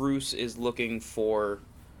 Bruce is looking for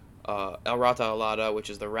El Rata Alada, which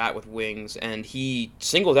is the rat with wings, and he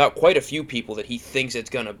singled out quite a few people that he thinks it's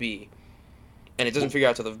gonna be. And it doesn't figure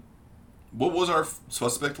out to the... What was our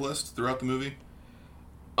suspect list throughout the movie?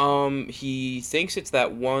 He thinks it's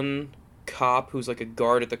that one cop who's like a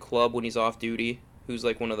guard at the club when he's off duty, who's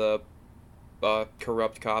like one of the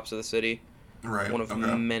corrupt cops of the city. Right. One of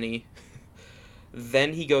okay. many.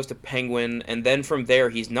 Then he goes to Penguin, and then from there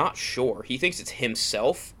he's not sure. He thinks it's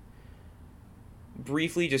himself.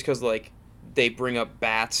 Briefly, just because, like, they bring up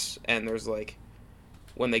bats, and there's like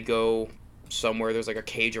when they go somewhere, there's like a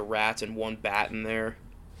cage of rats and one bat in there.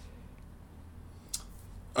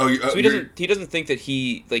 Oh, So he doesn't think that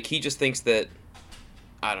he just thinks that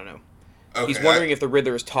I don't know. okay. He's wondering if the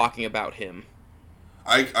Riddler is talking about him.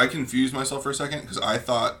 I confused myself for a second because I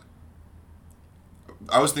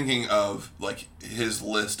was thinking of like his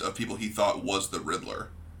list of people he thought was the Riddler,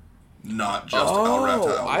 not just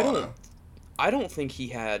Alrata Alwana. I don't think he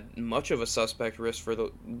had much of a suspect list for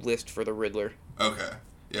the Riddler. Okay,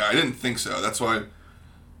 yeah, I didn't think so. That's why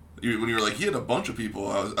when you were like he had a bunch of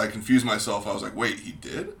people, I confused myself. I was like, wait, he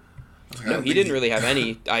did? I was like, No, he didn't really have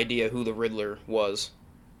any idea who the Riddler was.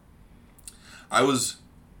 I was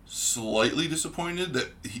slightly disappointed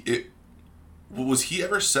that was he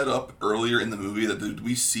ever set up earlier in the movie that did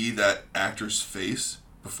we see that actor's face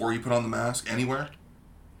before he put on the mask anywhere?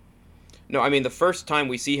 No, I mean the first time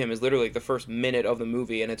we see him is literally like the first minute of the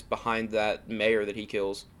movie, and it's behind that mayor that he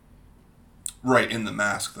kills. Right, in the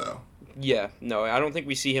mask though. Yeah, no, I don't think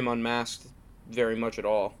we see him unmasked very much at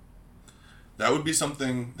all. That would be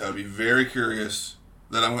something that would be very curious.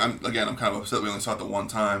 That I'm kind of upset we only saw it the one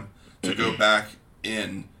time to go back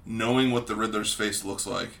in knowing what the Riddler's face looks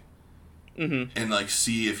like, and like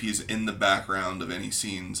see if he's in the background of any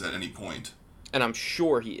scenes at any point. And I'm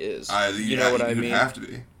sure he is. You know what I mean? He'd have to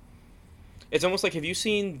be. It's almost like, have you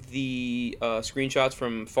seen the screenshots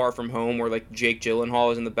from Far From Home where like Jake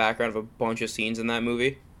Gyllenhaal is in the background of a bunch of scenes in that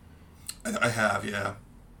movie? I have, yeah.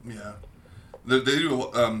 They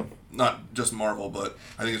do not just Marvel, but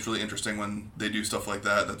I think it's really interesting when they do stuff like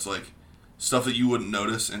that. That's like stuff that you wouldn't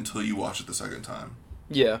notice until you watch it the second time.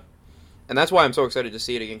 Yeah, and that's why I'm so excited to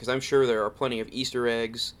see it again, because I'm sure there are plenty of Easter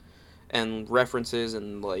eggs and references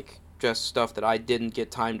and like just stuff that I didn't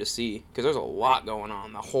get time to see, because there's a lot going on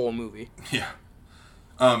in the whole movie. Yeah.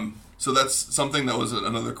 So that's something that was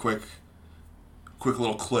another quick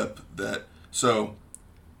little clip that. So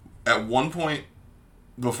at one point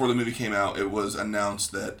before the movie came out, it was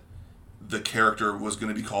announced that the character was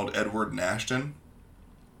going to be called Edward Nashton.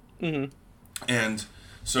 Mm-hmm. And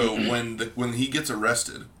so when he gets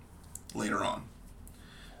arrested later on,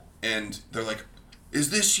 and they're like,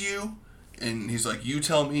 "Is this you?" And he's like, "You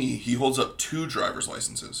tell me." He holds up 2 driver's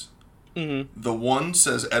licenses. Mm-hmm. The one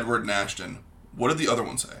says Edward Nashton. What did the other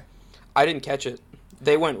one say? I didn't catch it.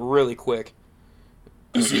 They went really quick.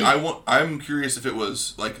 See, I'm curious if it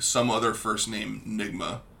was like some other first name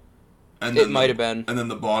Nigma. And it might have been. And then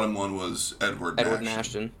the bottom one was Edward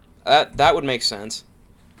Nashton. That would make sense.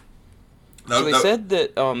 So they said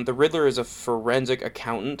that the Riddler is a forensic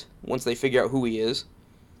accountant once they figure out who he is.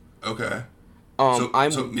 Okay.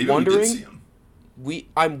 I'm maybe wondering. We did see him.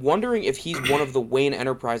 I'm wondering if he's one of the Wayne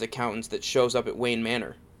Enterprise accountants that shows up at Wayne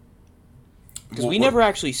Manor. Because we never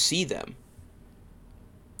actually see them.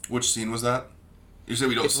 Which scene was that? You said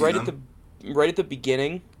we don't see them? Right at the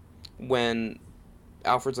beginning, when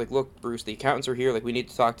Alfred's like, "Look, Bruce, the accountants are here. Like, we need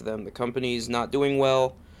to talk to them. The company's not doing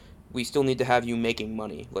well. We still need to have you making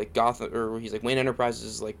money. Like, Gotham," or he's like, "Wayne Enterprises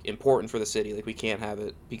is like important for the city. Like, we can't have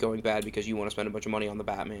it be going bad because you want to spend a bunch of money on the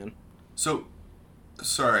Batman." So,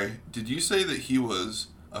 sorry, did you say that he was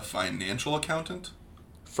a financial accountant?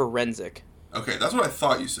 Forensic. Okay, that's what I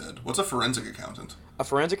thought you said. What's a forensic accountant? A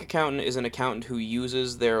forensic accountant is an accountant who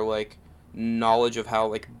uses their like knowledge of how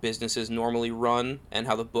like businesses normally run and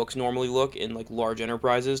how the books normally look in like large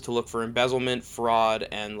enterprises to look for embezzlement, fraud,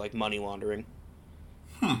 and like money laundering.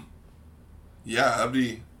 Yeah, that'd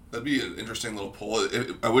be an interesting little pull.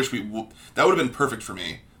 I wish that would have been perfect for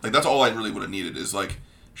me. Like that's all I really would have needed is like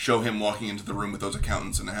show him walking into the room with those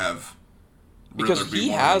accountants and have because he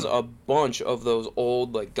has a bunch of those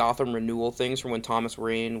old like Gotham renewal things from when Thomas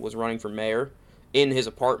Wayne was running for mayor in his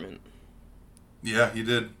apartment. Yeah, he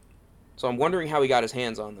did. So I'm wondering how he got his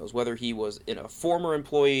hands on those, whether he was a former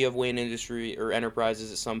employee of Wayne Industry or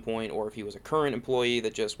Enterprises at some point, or if he was a current employee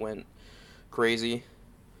that just went crazy.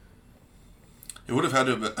 It would have had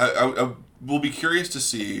to have I will be curious to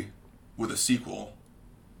see, with a sequel,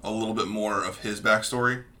 a little bit more of his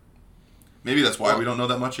backstory. Maybe that's why we don't know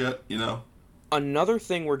that much yet, you know? Another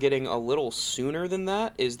thing we're getting a little sooner than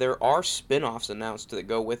that is there are spin-offs announced that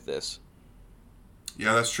go with this.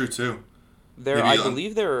 Yeah, that's true, too. I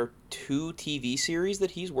believe there are 2 TV series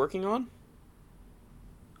that he's working on.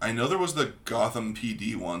 I know there was the Gotham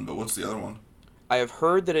PD one, but what's the other one? I have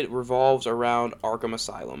heard that it revolves around Arkham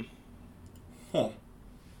Asylum. Huh.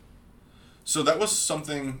 So that was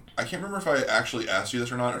something, I can't remember if I actually asked you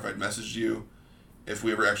this or not, or if I'd messaged you, if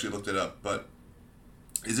we ever actually looked it up, but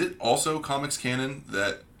is it also comics canon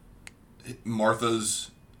that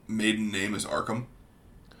Martha's maiden name is Arkham?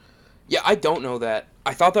 Yeah, I don't know that.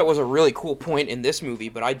 I thought that was a really cool point in this movie,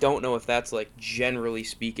 but I don't know if that's like generally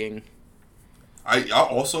speaking I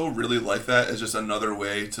also really like that as just another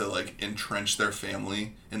way to like entrench their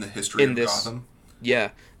family in the history in of this. Gotham.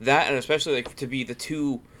 Yeah, that and especially like to be the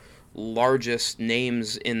two largest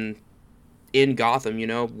names in Gotham. You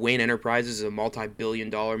know, Wayne Enterprises is a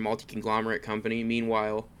multi-billion-dollar, multi-conglomerate company.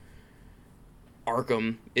 Meanwhile,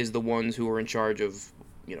 Arkham is the ones who are in charge of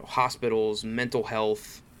hospitals, mental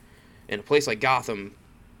health. In a place like Gotham,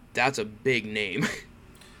 that's a big name.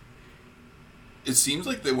 It seems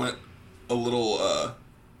like they went a little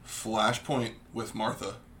flashpoint with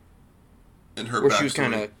Martha and her Where she was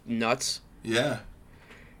kind backstory. of nuts. Yeah,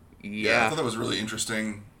 yeah, I Yeah. thought that was a really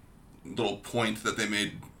interesting little point that they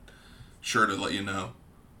made sure to let you know.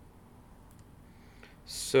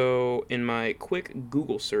 So, in my quick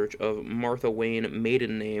Google search of Martha Wayne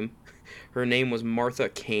maiden name, her name was Martha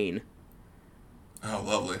Kane. Oh,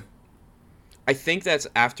 lovely. I think that's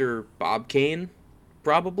after Bob Kane,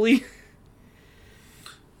 probably.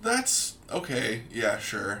 That's okay. Yeah,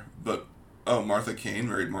 sure. But oh, Martha Kane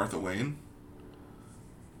married Martha Wayne.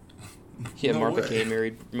 Yeah, No Martha way. Kane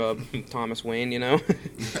married Thomas Wayne, you know?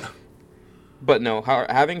 Yeah. But no,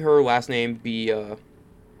 having her last name be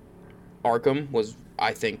Arkham was,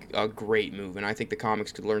 I think, a great move, and I think the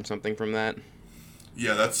comics could learn something from that.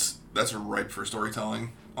 Yeah, that's ripe for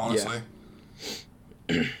storytelling. Yeah. Honestly,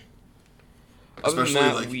 Other than especially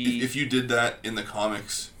that, like if you did that in the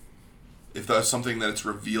comics, if that's something that it's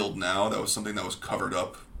revealed now, that was something that was covered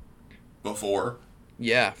up before.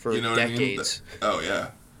 yeah, for You know what I mean? decades. Oh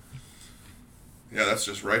yeah, yeah. That's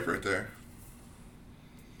just ripe right there.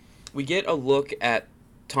 We get a look at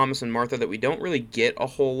Thomas and Martha that we don't really get a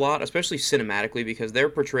whole lot, especially cinematically, because they're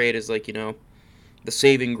portrayed as like, the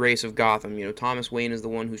saving grace of Gotham. Thomas Wayne is the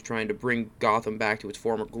one who's trying to bring Gotham back to its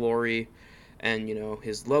former glory, and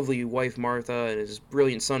his lovely wife Martha and his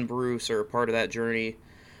brilliant son Bruce are a part of that journey.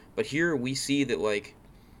 But here we see that like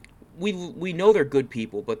we know they're good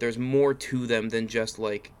people, but there's more to them than just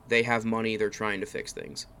like they have money, they're trying to fix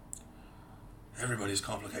things. Everybody's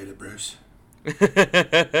complicated, Bruce.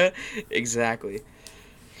 Exactly.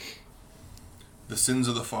 The sins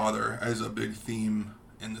of the father is a big theme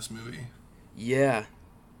in this movie, Yeah.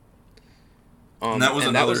 and that was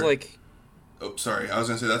And that was another. like Oh, sorry. I was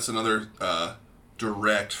gonna say that's another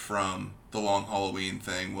direct from the Long Halloween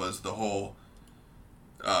thing was the whole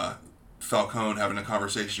uh, Falcone having a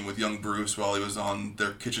conversation with young Bruce while he was on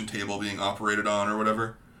their kitchen table being operated on or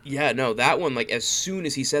whatever. yeah, no, that one like as soon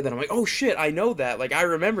as he said that I'm like, "Oh shit, I know that." Like I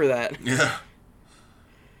remember that. Yeah,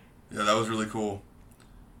 yeah, that was really cool.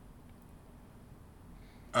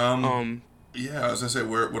 Um, Um yeah, I was gonna say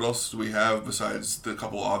what else do we have besides the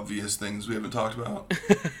couple obvious things we haven't talked about?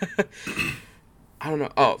 I don't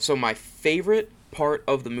know. Oh, so my favorite part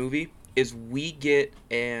of the movie is we get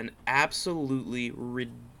an absolutely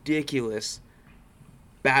ridiculous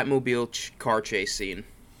Batmobile car chase scene.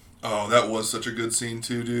 Oh, that was such a good scene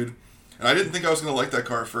too, dude. And I didn't think I was gonna like that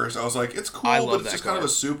car at first. I was like, it's I cool, but love it's that just kind of car. a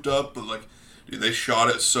souped up. But like, dude, they shot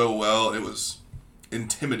it so well, and it was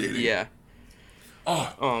intimidating. Yeah.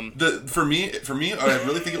 Oh, Um the for me, I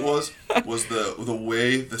really think it was the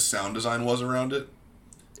way the sound design was around it.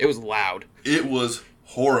 it was loud. It was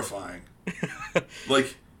horrifying.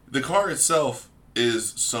 Like the car itself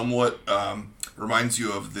is somewhat reminds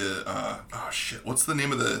you of the oh shit, what's the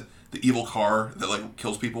name of the evil car that like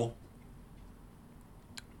kills people?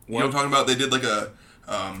 You know what I'm What? talking about? They did like a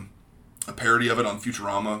parody of it on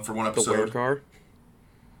Futurama for one The where episode. car?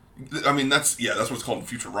 I mean, that's what it's called in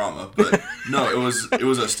Futurama. But no, it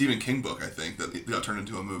was a Stephen King book, I think, that got turned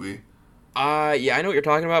into a movie. Yeah, I know what you're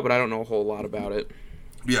talking about, but I don't know a whole lot about it.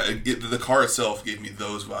 But yeah, the car itself gave me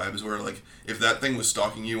those vibes where like if that thing was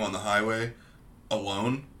stalking you on the highway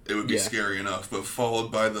alone, it would be Yeah. scary enough. But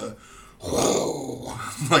followed by the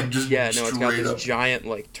like just Yeah, no, it's got straight this up. giant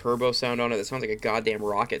like turbo sound on it that sounds like a goddamn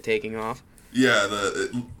rocket taking off. Yeah,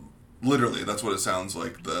 literally that's what it sounds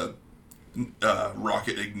like. The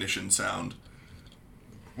rocket ignition sound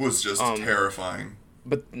was just Um, terrifying.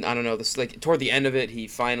 But I don't know, this like toward the end of it, he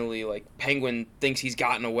finally like Penguin thinks he's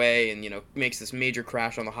gotten away and makes this major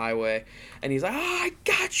crash on the highway, and he's like, I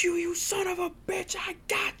got you, you son of a bitch, I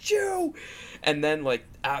got you!" And then like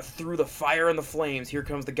through the fire and the flames, here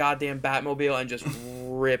comes the goddamn Batmobile and just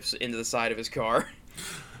rips into the side of his car.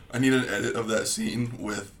 I need an edit of that scene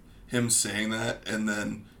with him saying that, and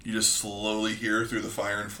then you just slowly hear through the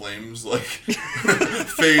fire and flames like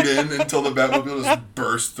fade in until the Batmobile just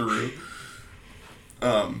bursts through.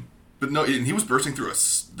 But no, and he was bursting through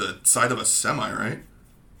the side of a semi, right?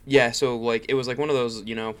 Yeah, so like it was like one of those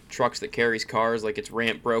trucks that carries cars, like its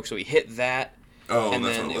ramp broke, so he hit that, Oh, And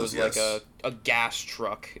that's then what it it was. was like Yes. a gas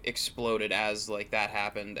truck exploded as like that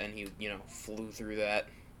happened, and he flew through that.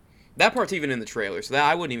 That part's even in the trailer, so that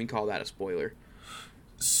I wouldn't even call that a spoiler.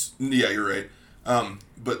 Yeah, you're right.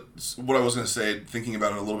 But what I was going to say, thinking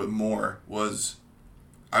about it a little bit more, was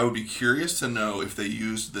I would be curious to know if they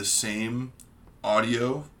used the same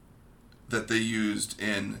audio that they used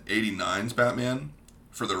in '89's Batman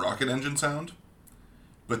for the rocket engine sound,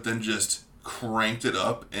 but then just cranked it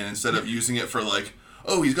up, and instead of using it for like,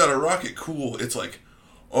 oh, he's got a rocket, cool, it's like,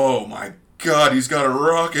 oh my god, he's got a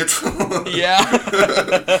rocket.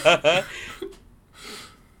 Yeah.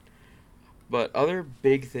 But other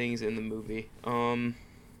big things in the movie.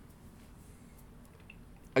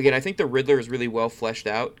 Again, I think the Riddler is really well fleshed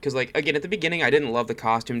out because, like, again, at the beginning, I didn't love the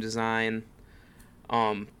costume design.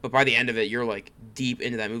 But by the end of it, you're like deep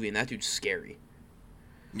into that movie, and that dude's scary.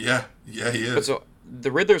 Yeah, yeah, he But is. so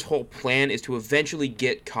the Riddler's whole plan is to eventually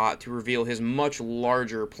get caught to reveal his much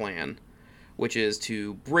larger plan, which is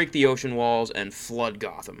to break the ocean walls and flood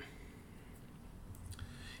Gotham.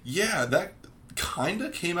 Yeah, that kind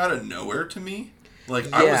of came out of nowhere to me. Like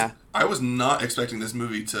Yeah. I was not expecting this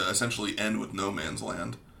movie to essentially end with No Man's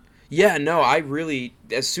Land. Yeah, no, I really,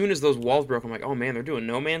 as soon as those walls broke, I'm like, oh man, they're doing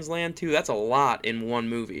No Man's Land too? That's a lot in one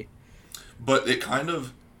movie. But it kind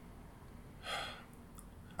of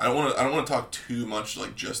I don't want to talk too much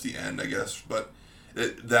like just the end, I guess, but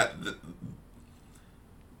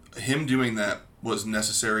him doing that was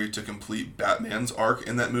necessary to complete Batman's arc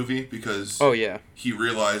in that movie because Oh yeah. he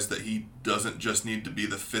realized that he doesn't just need to be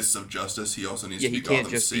the fists of justice, he also needs Yeah, to he be can't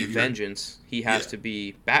Gotham's just be savior. vengeance. He has Yeah. to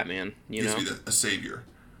be Batman, He you needs know? to be a savior.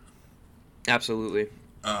 Absolutely.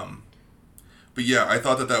 Um, but yeah, I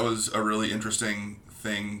thought that that was a really interesting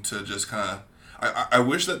thing to just kind of. I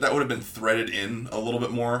wish that that would have been threaded in a little bit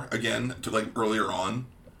more again to like earlier on.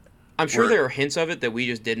 I'm sure Where- there are hints of it that we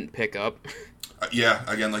just didn't pick up. Yeah,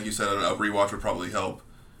 again, like you said, a rewatch would probably help.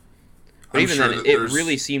 But I'm even sure then, that it there's-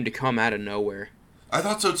 really seemed to come out of nowhere. I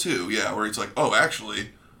thought so too. Yeah, where it's like, oh, actually,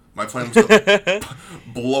 my plan was to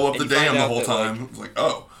blow up And the you dam find the out whole that, time. It's like,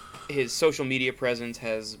 oh, His social media presence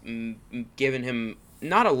has given him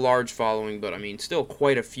not a large following, but I mean, still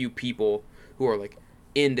quite a few people who are like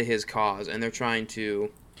into his cause, and they're trying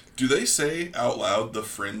to. do they say out loud the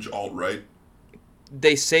fringe alt right?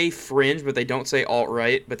 They say fringe, but they don't say alt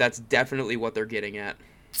right. But that's definitely what they're getting at.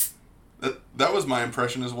 That was my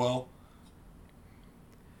impression as well.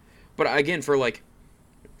 But again,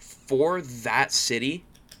 for that city,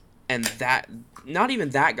 and that not even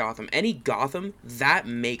that Gotham, any Gotham, that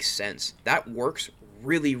makes sense. That works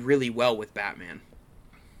really, really well with Batman.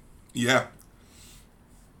 Yeah.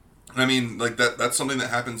 I mean, like that's something that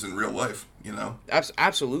happens in real life, you know?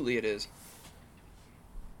 Absolutely, it is.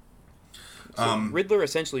 So Riddler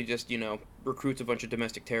essentially just, recruits a bunch of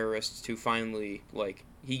domestic terrorists to finally, like,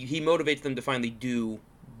 he motivates them to finally do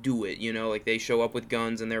it, like they show up with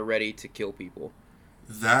guns and they're ready to kill people.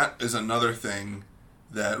 That is another thing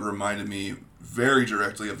that reminded me very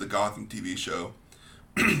directly of the Gotham TV show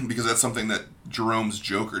because that's something that Jerome's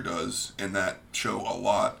Joker does in that show a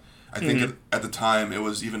lot. I think at the time it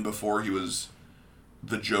was even before he was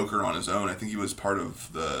the Joker on his own. I think he was part of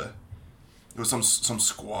it was some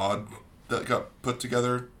squad that got put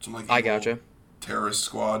together, some like I evil gotcha. terrorist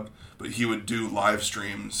squad. But he would do live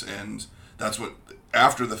streams, and that's what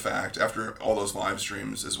after the fact, after all those live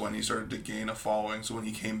streams, is when he started to gain a following. So when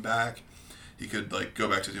he came back, he could like go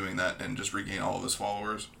back to doing that and just regain all of his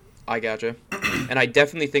followers. I gotcha. And I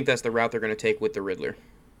definitely think that's the route they're going to take with the Riddler.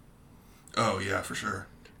 Oh yeah, for sure.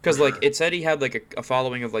 Because, For like, sure. it said he had, like, a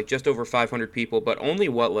following of, like, just over 500 people, but only,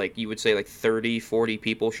 you would say, like, 30, 40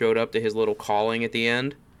 people showed up to his little calling at the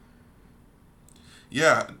end.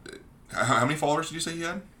 Yeah, how many followers did you say he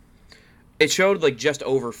had? It showed, like, just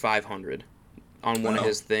over 500 on one of Oh.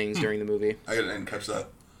 his things during the movie. I didn't catch that.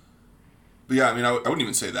 But yeah, I mean, I wouldn't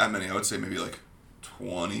even say that many. I would say maybe like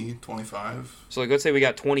 20, 25. So, like, let's say we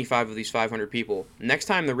got 25 of these 500 people. Next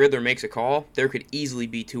time the Riddler makes a call, there could easily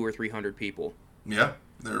be 200 or 300 people Yeah,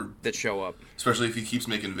 they're that show up. especially if he keeps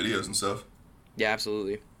making videos and stuff. Yeah,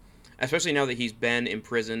 absolutely. Especially now that he's been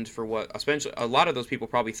imprisoned for what, especially a lot of those people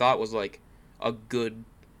probably thought was, like, a good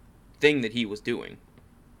thing that he was doing.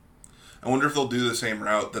 I wonder if they'll do the same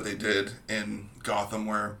route that they did in Gotham,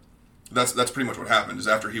 where that's pretty much what happened. Is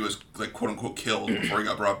after he was like quote unquote killed before he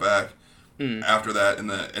got brought back. After that, in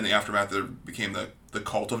the aftermath, there became the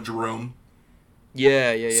cult of Jerome.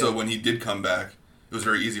 Yeah. So when he did come back, it was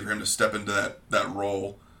very easy for him to step into that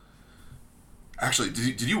role. Actually,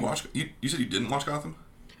 did you watch? You said you didn't watch Gotham?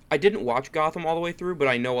 I didn't watch Gotham all the way through, but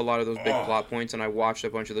I know a lot of those big Oh, plot points, and I watched a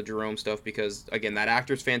bunch of the Jerome stuff because, again, that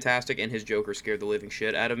actor's fantastic, and his Joker scared the living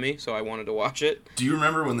shit out of me, so I wanted to watch it. do you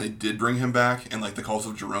remember when they did bring him back and like the cult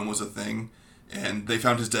of Jerome was a thing, and they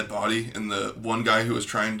found his dead body, and the one guy who was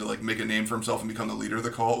trying to like make a name for himself and become the leader of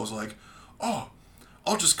the cult was like, "Oh,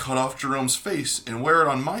 I'll just cut off Jerome's face and wear it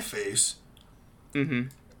on my face." Mm-hmm.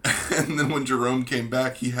 And then when Jerome came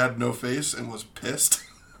back, he had no face and was pissed.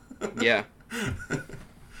 Yeah.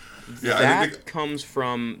 Yeah, I That think comes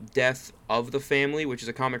from Death of the Family, which is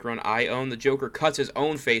a comic run I own. The Joker cuts his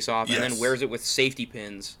own face off and then Yes. wears it with safety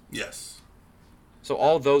pins. yes. So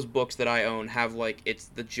all those books that I own have, like, it's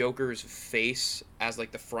the Joker's face as,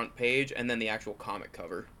 like, the front page and then the actual comic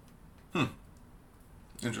cover.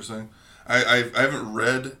 Interesting. I haven't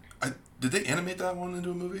read. Did they animate that one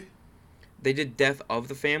into a movie? They did Death of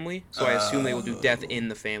the Family, so I assume they will do Death in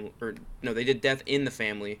the Family. Or, no, they did Death in the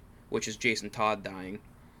Family, which is Jason Todd dying.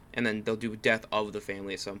 And then they'll do Death of the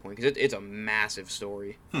Family at some point, because it's a massive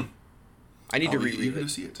story. I need to I'll be reread eager it. to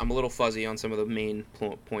see it. I'm a little fuzzy on some of the main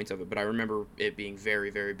points of it, but I remember it being very,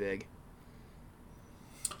 very big.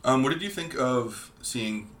 What did you think of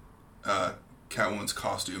seeing Catwoman's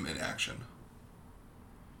costume in action?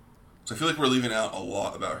 So I feel like we're leaving out a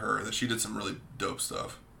lot about her. That she did some really dope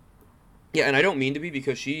stuff. Yeah, and I don't mean to be,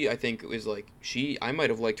 because she, I think, is like, I might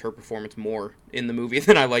have liked her performance more in the movie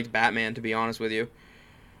than I liked Batman, to be honest with you.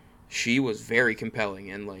 She was very compelling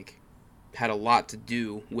and, like, had a lot to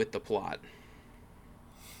do with the plot.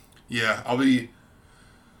 Yeah,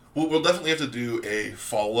 we'll definitely have to do a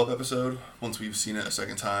follow-up episode once we've seen it a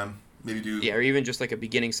second time. Maybe do... Yeah, or even just like a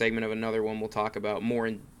beginning segment of another one we'll talk about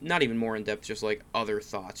not even more in depth, just like other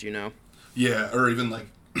thoughts, you know? Yeah, or even like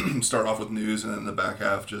start off with news and then in the back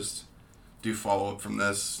half just do follow-up from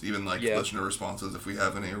this. Even like listener responses if we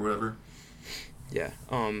have any or whatever. Yeah.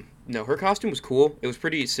 No, her costume was cool. It was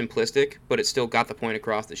pretty simplistic, but it still got the point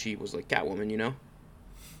across that she was like Catwoman, you know?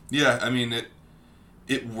 Yeah, I mean,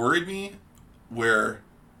 it worried me where...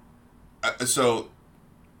 So,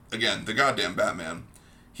 again, the goddamn Batman,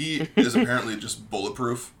 he is apparently just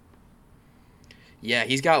bulletproof. Yeah,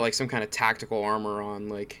 he's got like some kind of tactical armor on,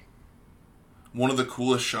 like... One of the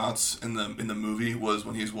coolest shots in the movie was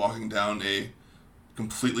when he's walking down a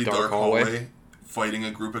completely dark hallway fighting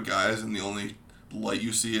a group of guys, and the only light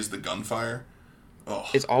you see is the gunfire. Oh.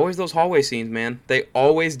 It's always those hallway scenes, man. They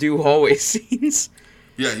always do hallway scenes.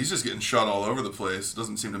 Yeah, he's just getting shot all over the place. It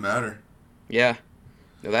doesn't seem to matter. Yeah.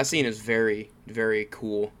 No, that scene is very, very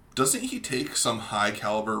cool. Doesn't he take some high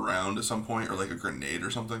caliber round at some point, or like a grenade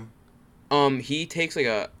or something? He takes like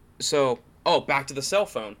a... So, back to the cell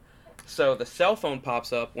phone. So the cell phone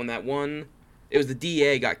pops up when that one... It was the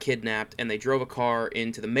DA got kidnapped, and they drove a car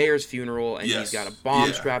into the mayor's funeral, and he's got a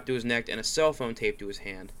bomb strapped to his neck and a cell phone taped to his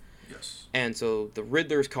hand. Yes. And so the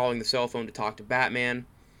Riddler's calling the cell phone to talk to Batman.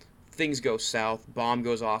 Things go south. Bomb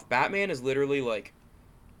goes off. Batman is literally, like,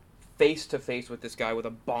 face-to-face with this guy with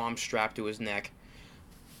a bomb strapped to his neck.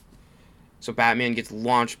 So Batman gets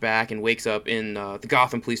launched back and wakes up in the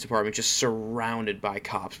Gotham Police Department just surrounded by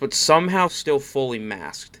cops, but somehow still fully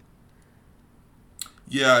masked.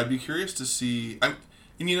 Yeah, I'd be curious to see...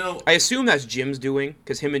 And you know... I assume that's Jim's doing,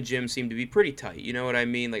 because him and Jim seem to be pretty tight. You know what I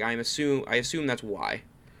mean? Like, I assume that's why.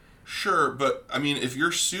 Sure, but, I mean, if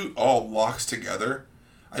your suit all locks together,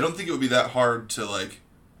 I don't think it would be that hard to, like,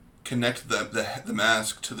 connect the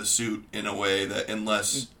mask to the suit in a way that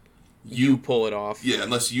unless... You pull it off. Yeah,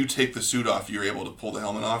 unless you take the suit off, you're able to pull the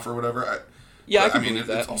helmet off or whatever. I can believe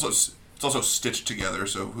that. It's also stitched together,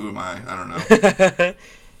 so who am I? I don't know.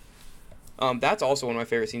 That's also one of my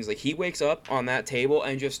favorite scenes. Like, he wakes up on that table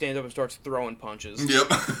and just stands up and starts throwing punches.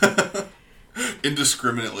 Yep.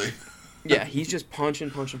 Indiscriminately. Yeah, he's just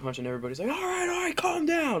punching. Everybody's like, all right, calm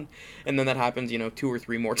down. And then that happens, 2 or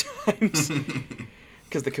 3 more times.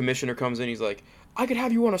 Because the commissioner comes in, he's like, I could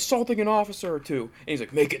have you on assaulting an officer or 2. And he's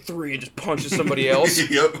like, make it 3, and just punches somebody else.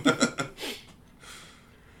 Yep.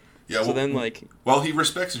 Yeah. So then, like... While he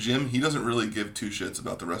respects Jim, he doesn't really give 2 shits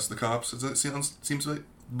about the rest of the cops. Seems like...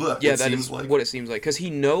 Yeah, that is what it seems like. Because he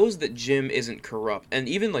knows that Jim isn't corrupt. And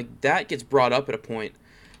even, like, that gets brought up at a point.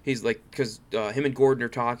 He's like, because him and Gordon are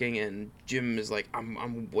talking, and Jim is like,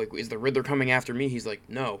 I'm like, is the Riddler coming after me? He's like,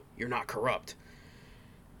 no, you're not corrupt.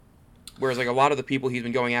 Whereas, like, a lot of the people he's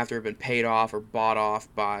been going after have been paid off or bought off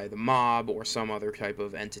by the mob or some other type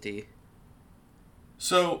of entity.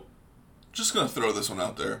 So, just going to throw this one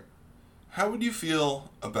out there. How would you feel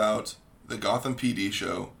about the Gotham PD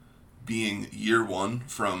show being year 1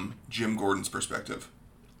 from Jim Gordon's perspective?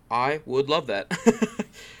 I would love that.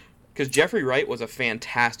 Because Jeffrey Wright was a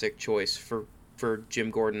fantastic choice for Jim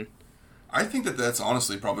Gordon. I think that that's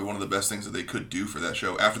honestly probably one of the best things that they could do for that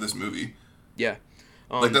show after this movie. Yeah.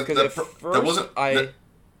 Like Because at that first I...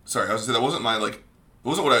 sorry, I was gonna say that wasn't my like, it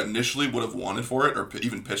wasn't what I initially would have wanted for it or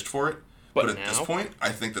even pitched for it. But at this point, I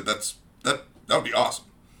think that would be awesome.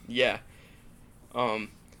 Yeah. Like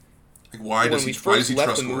why does he trust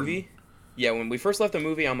Gordon? Yeah, when we first left the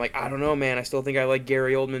movie, I'm like, I don't know, man. I still think I like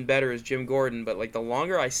Gary Oldman better as Jim Gordon. But like the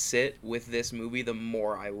longer I sit with this movie, the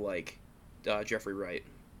more I like Jeffrey Wright.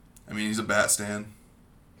 I mean, he's a Bat stan.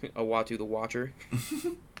 Uatu the Watcher.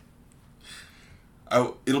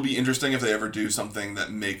 It'll be interesting if they ever do something that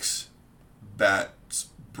makes Bats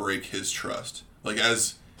break his trust. Like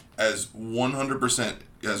as 100%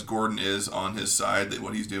 as Gordon is on his side that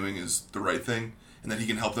what he's doing is the right thing and that he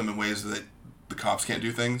can help them in ways that the cops can't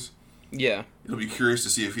do things. Yeah. It'll be curious to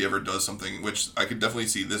see if he ever does something, which I could definitely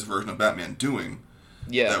see this version of Batman doing.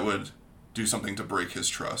 Yeah. That would do something to break his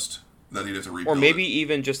trust. That he'd have to rebuild. Or maybe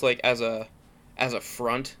even just like as a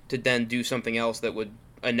front to then do something else that would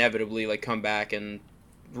inevitably like come back and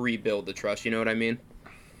rebuild the trust. You know what I mean?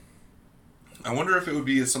 I wonder if it would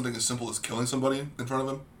be something as simple as killing somebody in front of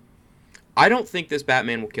him. I don't think this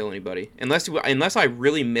Batman will kill anybody unless I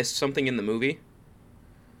really missed something in the movie.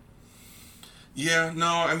 Yeah, no,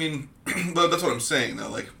 I mean, that's what I'm saying, though.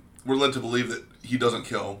 Like, we're led to believe that he doesn't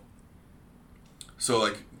kill. So,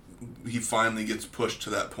 like, he finally gets pushed to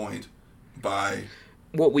that point by...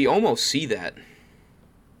 Well, we almost see that.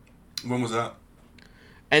 When was that?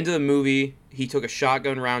 End of the movie, he took a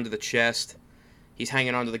shotgun round to the chest. He's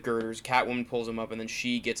hanging onto the girders. Catwoman pulls him up, and then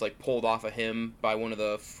she gets, like, pulled off of him by one of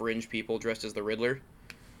the fringe people dressed as the Riddler.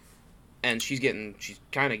 And she's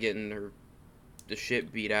kind of getting the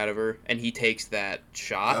shit beat out of her, and he takes that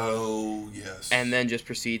shot. Oh, yes. And then just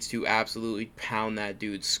proceeds to absolutely pound that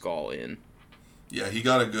dude's skull in. Yeah, he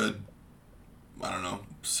got a good, I don't know,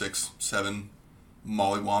 6, 7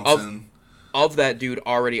 Molly Wompson. Of that dude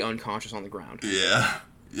already unconscious on the ground. Yeah.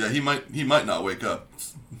 Yeah, he might not wake up.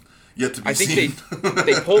 Yet to be seen. I think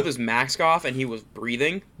they pulled his mask off and he was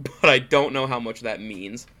breathing, but I don't know how much that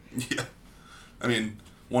means. Yeah. I mean,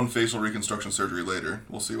 one facial reconstruction surgery later.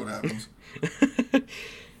 We'll see what happens.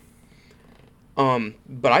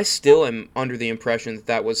 But I still am under the impression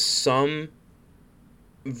that was some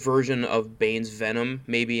version of Bane's Venom,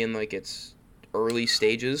 maybe in like its early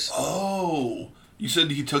stages. Oh, you said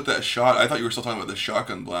he took that shot. I thought you were still talking about the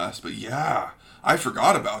shotgun blast, but yeah, I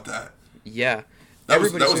forgot about that. Yeah,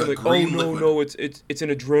 Everybody said like, "Oh no, it's an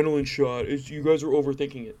adrenaline shot. You guys are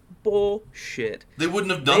overthinking it." Bullshit. They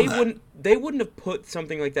wouldn't have done that. They wouldn't have put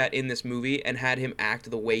something like that in this movie and had him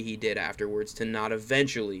act the way he did afterwards to not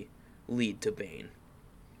eventually lead to Bane.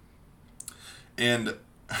 And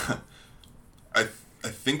I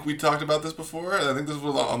think we talked about this before. I think this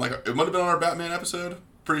was on it might have been on our Batman episode.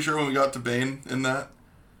 Pretty sure when we got to Bane in that.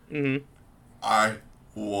 Mm-hmm. I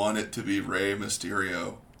want it to be Rey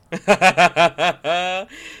Mysterio. I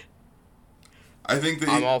think that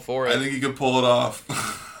I'm all for it. I think he could pull it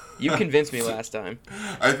off. You convinced me last time.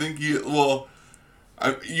 I think you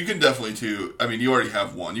can definitely too. I mean, you already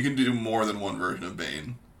have one. You can do more than one version of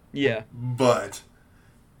Bane. Yeah. But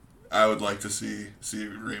I would like to see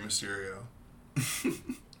Rey Mysterio.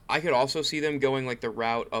 I could also see them going like the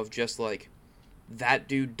route of just like that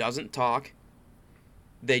dude doesn't talk.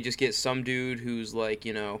 They just get some dude who's like,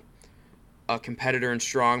 you know, a competitor in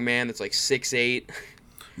strongman that's like 6'8",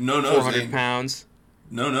 400 Zane. pounds.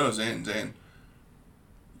 No, Zane.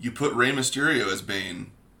 You put Rey Mysterio as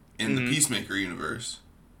Bane in the Peacemaker universe.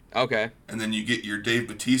 Okay. And then you get your Dave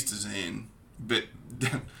Bautista Zane.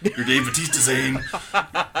 Your Dave Bautista Zane.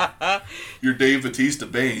 Your Dave Bautista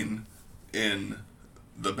Bane in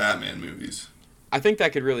the Batman movies. I think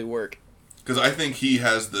that could really work. Because I think he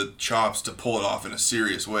has the chops to pull it off in a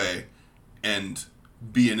serious way and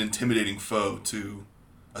be an intimidating foe to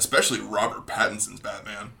especially Robert Pattinson's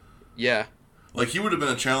Batman. Yeah. Like, he would have been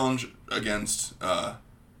a challenge against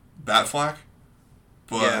Batfleck,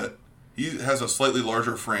 but he has a slightly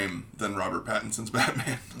larger frame than Robert Pattinson's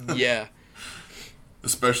Batman. Yeah.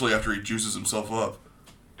 Especially after he juices himself up.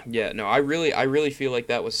 Yeah, no, I really feel like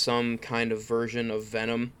that was some kind of version of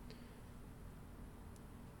Venom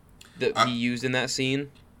that he used in that scene.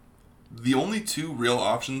 The only two real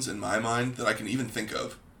options in my mind that I can even think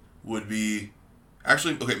of would be...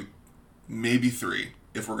 Actually, okay, maybe three,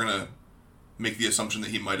 if we're going to make the assumption that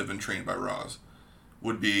he might have been trained by Roz.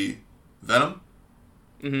 Would be Venom.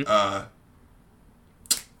 Mm-hmm.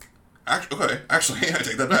 Actually, I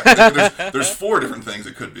take that back. There's 4 different things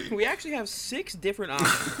it could be. We actually have 6 different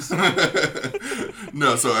options.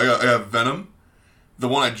 No, so I have Venom. The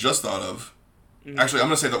one I just thought of. Actually, I'm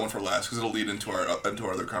going to save that one for last because it'll lead into our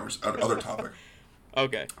other topic.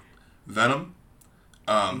 Okay. Venom,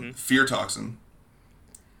 Hmm. Fear Toxin.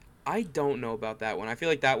 I don't know about that one. I feel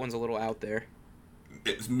like that one's a little out there.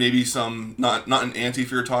 It's maybe some not an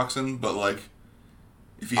anti-fear toxin, but like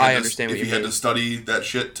I understand what if you he had to mean. study that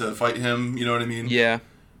shit to fight him, you know what I mean? Yeah,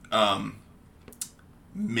 Um,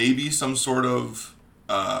 maybe some sort of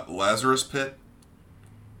Lazarus pit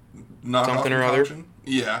knockoff something or other. concoction.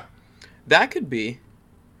 Yeah, That could be.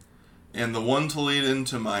 and the one to lead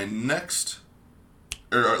into my next,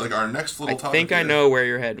 or like our next I little topic think I here know where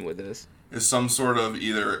you're heading with this. is some sort of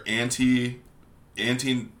either anti.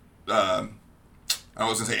 I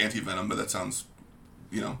was gonna say anti venom, but that sounds,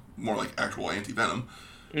 more like actual anti venom.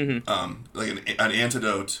 Hmm. Like an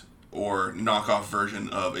antidote or knockoff version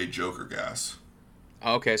of a Joker gas.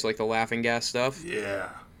 Okay, so like the laughing gas stuff. Yeah,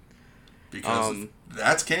 because Um,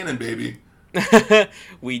 that's canon, baby.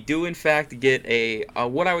 we do in fact get a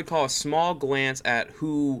what I would call a small glance at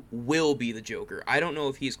who will be the Joker. I don't know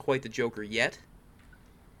if he's quite the Joker yet.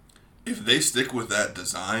 If they stick with that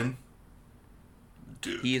design,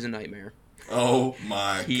 dude. He is a nightmare. Oh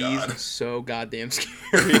my He's god. so goddamn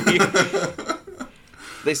scary.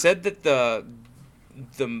 They said that the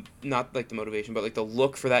not like the motivation, but like the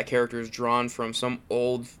look for that character is drawn from some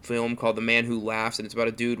old film called The Man Who Laughs, and it's about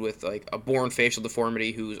a dude with like a born facial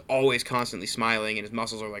deformity who's always constantly smiling, and his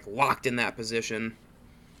muscles are like locked in that position.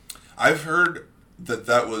 I've heard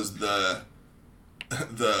that was the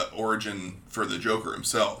origin for the Joker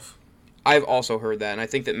himself. I've also heard that, and I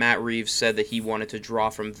think that Matt Reeves said that he wanted to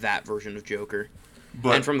draw from that version of Joker.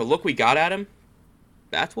 But And from the look we got at him,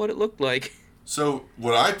 that's what it looked like. so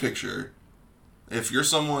what I picture, if you're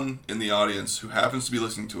someone in the audience who happens to be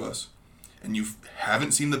listening to us and you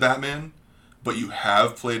haven't seen the Batman, but you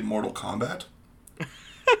have played Mortal Kombat,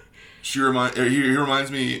 he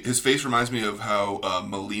reminds me. His face reminds me of how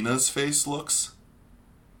Melina's face looks.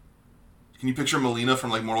 Can you picture Melina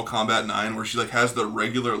from like Mortal Kombat 9, where she like has the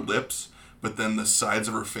regular lips, but then the sides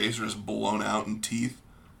of her face are just blown out in teeth?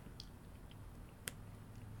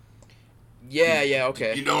 Yeah,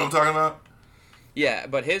 okay. You know what I'm talking about? Yeah,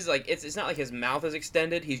 but his like it's not like his mouth is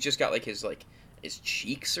extended. He's just got like his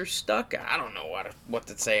cheeks are stuck. I don't know what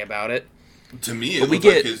to say about it. To me, it But we looked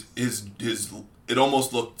like get his it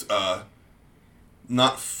almost looked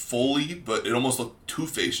not fully, but it almost looked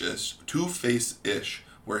Two-Face-ish,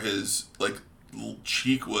 where his like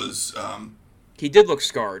cheek was he did look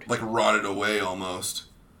scarred. like rotted away almost,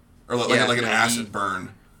 or like, Yeah, like an no, acid burn. and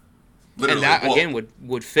Literally, that well, again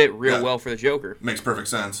would fit real yeah. well for the Joker. Makes perfect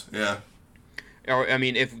sense. Yeah. Or I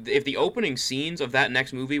mean, if the opening scenes of that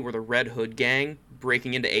next movie were the Red Hood gang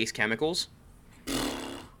breaking into Ace Chemicals,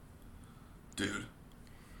 Dude.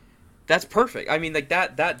 that's perfect. I mean, like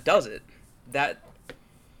that does it. That,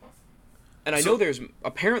 and I know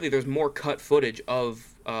apparently there's more cut footage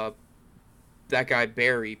of that guy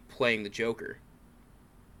Barry playing the Joker.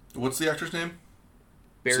 What's the actor's name?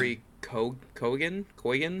 Barry Cogan,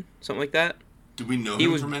 something like that. Do we know He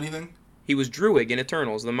him was- from anything? He was Druig in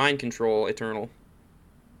Eternals, the mind control Eternal.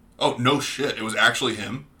 Oh, no shit. It was actually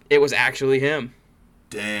him? It was actually him.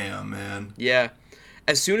 Damn, man. Yeah.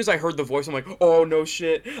 As soon as I heard the voice, I'm like, oh, no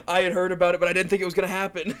shit. I had heard about it, but I didn't think it was going to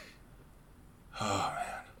happen. Oh,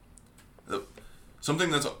 man.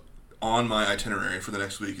 Something that's on my itinerary for the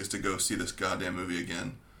next week is to go see this goddamn movie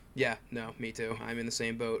again. Yeah, no, me too. I'm in the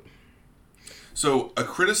same boat. So, a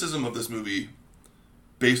criticism of this movie,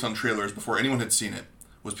 based on trailers before anyone had seen it,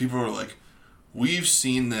 was people were like, we've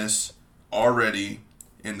seen this already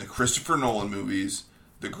in the Christopher Nolan movies.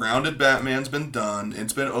 The grounded Batman's been done.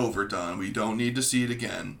 It's been overdone. We don't need to see it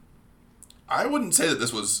again. I wouldn't say that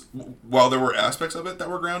this was, while there were aspects of it that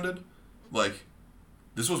were grounded, like,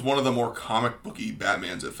 this was one of the more comic booky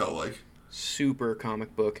Batmans, it felt like. Super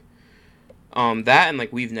comic book. That and,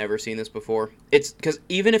 like, we've never seen this before. It's, because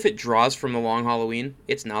even if it draws from The Long Halloween,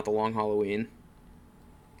 it's not The Long Halloween.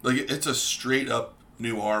 Like, it's a straight-up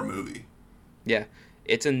noir movie. Yeah.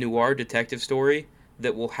 It's a noir detective story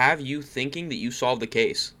that will have you thinking that you solved the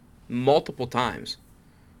case multiple times.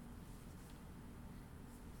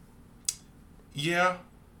 Yeah.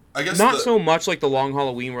 I guess Not so much like The Long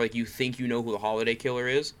Halloween where like you think you know who the holiday killer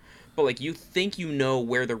is, but like you think you know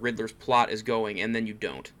where the Riddler's plot is going and then you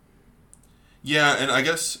don't. Yeah, and I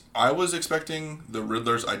guess I was expecting the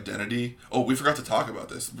Riddler's identity. Oh, we forgot to talk about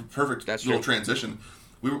this. Perfect That's little true. transition.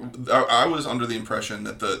 I was under the impression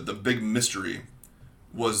that the big mystery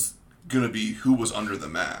was going to be who was under the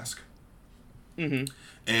mask. Mm-hmm.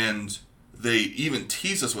 And they even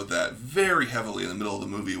tease us with that very heavily in the middle of the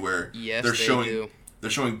movie, where Yes, they're they showing do. they're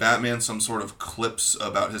showing Batman some sort of clips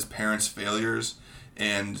about his parents' failures,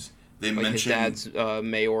 and they Like mention his dad's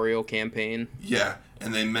mayoral campaign. yeah,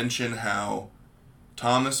 and they mention how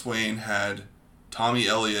Thomas Wayne had Tommy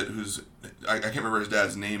Elliot, who's I can't remember his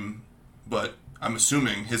dad's name, but I'm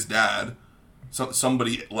assuming his dad,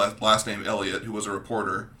 somebody last name Elliot, who was a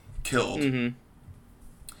reporter, killed. Mm-hmm.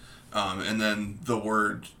 And then the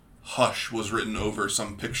word "hush" was written over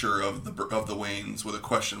some picture of the Waynes with a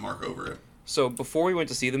question mark over it. So before we went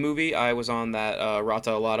to see the movie, I was on that Rata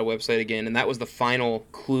Alada website again, and that was the final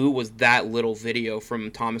clue, was that little video from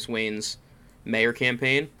Thomas Wayne's mayor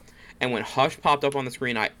campaign. And when Hush popped up on the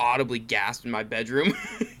screen, I audibly gasped in my bedroom.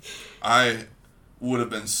 I would have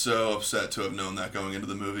been so upset to have known that going into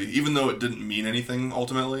the movie, even though it didn't mean anything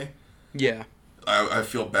ultimately. Yeah. I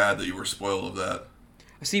feel bad that you were spoiled of that.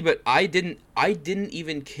 See, but I didn't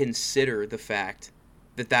even consider the fact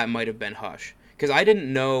that might have been Hush. Because I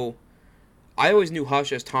didn't know... I always knew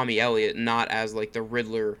Hush as Tommy Elliot, not as, like, the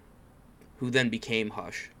Riddler who then became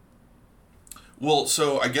Hush. Well,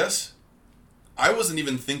 so I guess I wasn't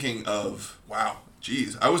even thinking of... Wow,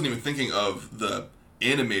 geez. I wasn't even thinking of the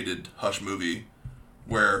animated Hush movie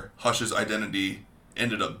where Hush's identity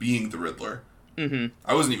ended up being the Riddler. Mm-hmm.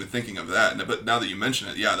 I wasn't even thinking of that. But now that you mention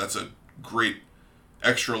it, yeah, that's a great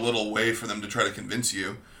extra little way for them to try to convince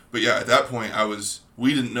you. But yeah, at that point,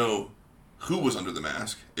 we didn't know who was under the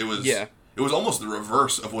mask. It was almost the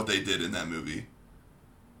reverse of what they did in that movie.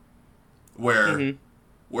 Where in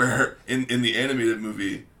the animated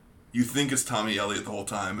movie, you think it's Tommy Elliot the whole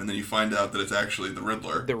time, and then you find out that it's actually the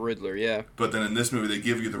Riddler. The Riddler, yeah. But then in this movie, they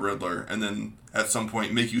give you the Riddler, and then at some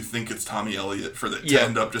point make you think it's Tommy Elliot to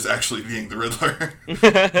end up just actually being the Riddler.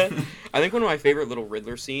 I think one of my favorite little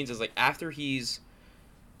Riddler scenes is, like, after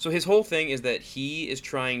so his whole thing is that he is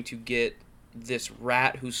trying to get this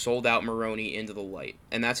rat who sold out Maroni into the light.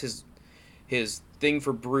 And that's his thing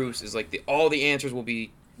for Bruce is, like, all the answers will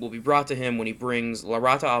be brought to him when he brings La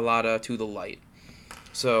Rata Alada to the light.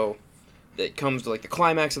 So it comes to, like, the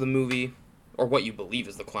climax of the movie, or what you believe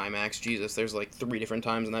is the climax. Jesus, there's, like, 3 different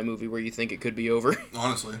times in that movie where you think it could be over.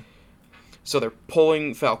 Honestly. So they're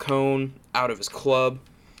pulling Falcone out of his club,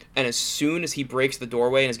 and as soon as he breaks the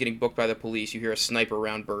doorway and is getting booked by the police, you hear a sniper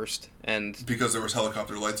round burst. And because there was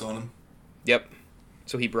helicopter lights on him? Yep.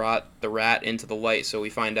 So he brought the rat into the light, so we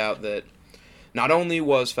find out that not only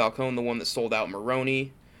was Falcone the one that sold out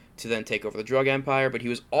Maroni to then take over the drug empire, but he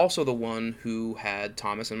was also the one who had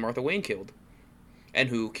Thomas and Martha Wayne killed. And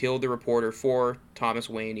who killed the reporter for Thomas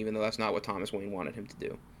Wayne, even though that's not what Thomas Wayne wanted him to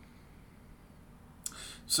do.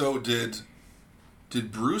 So did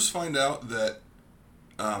Bruce find out that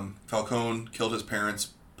Falcone killed his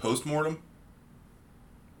parents post-mortem?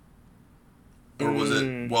 Or was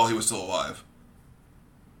it while he was still alive?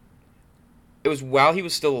 It was while he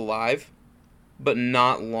was still alive, but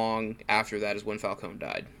not long after that is when Falcone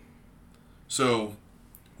died. So,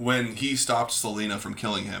 when he stopped Selena from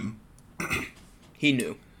killing him... he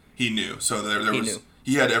knew. He knew. So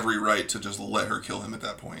he had every right to just let her kill him at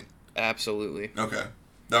that point. Absolutely. Okay.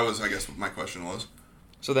 That was, I guess, what my question was.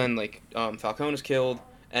 So then, like, Falcone is killed,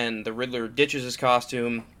 and the Riddler ditches his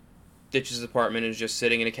costume, ditches his apartment, and is just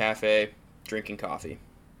sitting in a cafe, drinking coffee.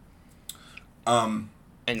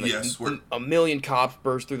 And, like, yes, a million cops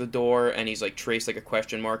burst through the door, and he's, like, traced, like, a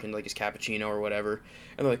question mark in, like, his cappuccino or whatever.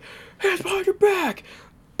 And they're like, hands behind your back!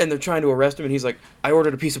 And they're trying to arrest him, and he's like, I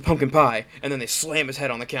ordered a piece of pumpkin pie. And then they slam his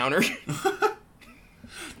head on the counter.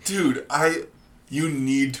 Dude, you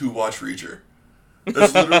need to watch Reacher.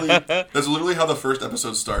 That's literally how the first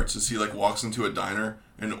episode starts, is he, like, walks into a diner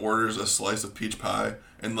and orders a slice of peach pie,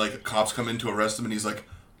 and, like, cops come in to arrest him, and he's like,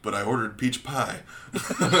 but I ordered peach pie.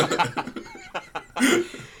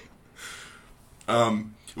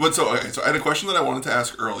 So I had a question that I wanted to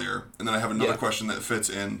ask earlier, and then I have another question that fits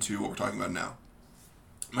into what we're talking about now.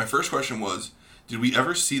 My first question was, did we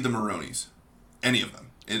ever see the Maronis? Any of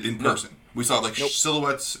them? In person? We saw, like,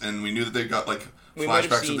 silhouettes, and we knew that they got, like,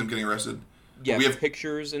 flashbacks of them getting arrested. Yeah, we have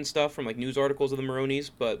pictures and stuff from, like, news articles of the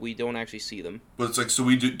Maronis, but we don't actually see them. But it's like, so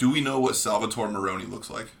do we know what Salvatore Maroni looks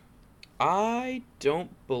like? I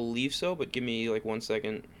don't believe so, but give me, like, 1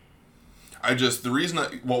 second.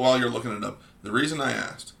 While you're looking it up, the reason I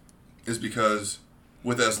asked is because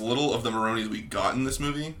with as little of the Maronis we got in this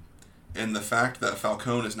movie, and the fact that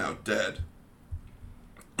Falcone is now dead,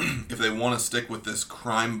 if they want to stick with this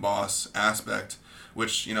crime boss aspect,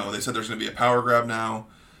 which, you know, they said there's going to be a power grab now,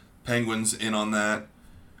 Penguin's in on that,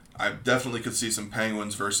 I definitely could see some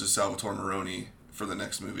Penguins versus Salvatore Maroni for the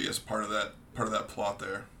next movie as part of that plot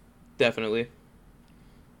there. Definitely.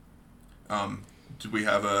 Do we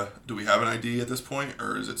have an ID at this point,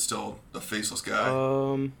 or is it still a faceless guy?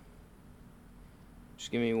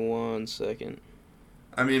 Just give me 1 second.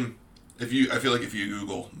 I mean, I feel like if you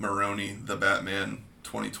Google Maroni the Batman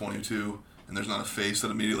 2022 and there's not a face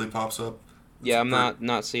that immediately pops up, That's Yeah, a I'm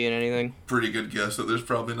not seeing anything. pretty good guess that there's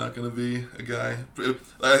probably not going to be a guy.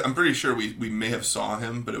 I'm pretty sure we may have saw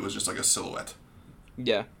him, but it was just like a silhouette.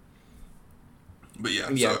 Yeah. But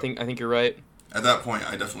yeah, Yeah, so I think you're right. at that point,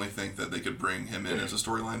 I definitely think that they could bring him in as a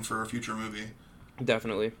storyline for a future movie.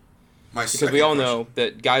 Definitely. My Because second we all question, know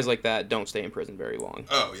that guys like that don't stay in prison very long.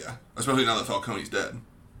 Oh yeah, especially now that Falcone's dead.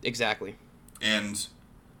 Exactly. And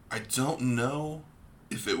I don't know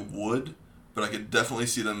if it would, but I could definitely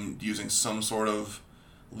see them using some sort of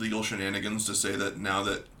legal shenanigans to say that now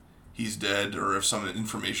that he's dead, or if some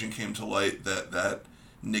information came to light that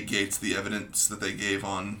negates the evidence that they gave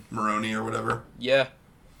on Maroney or whatever. Yeah.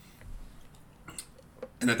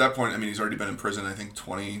 And at that point, I mean, he's already been in prison, I think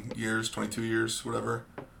 20 years, 22 years, whatever.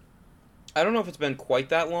 I don't know if it's been quite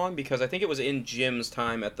that long, because I think it was in Jim's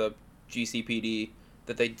time at the GCPD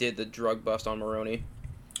that they did the drug bust on Maroney.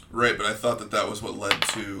 Right, but I thought that was what led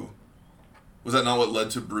to... Was that not what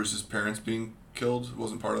led to Bruce's parents being killed? It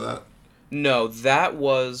wasn't part of that? No, that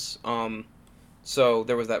was, so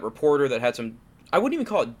there was that reporter that had some, I wouldn't even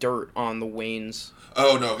call it dirt on the Waynes.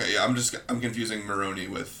 Oh, no, okay, yeah, I'm confusing Maroney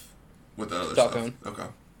with the other Falcone. stuff. Okay.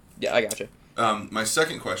 Yeah, I gotcha. My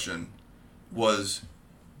second question was,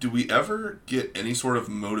 do we ever get any sort of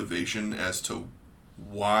motivation as to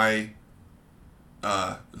why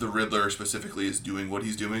the Riddler specifically is doing what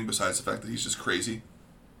he's doing, besides the fact that he's just crazy?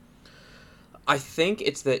 I think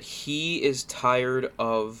it's that he is tired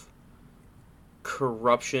of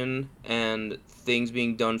corruption and things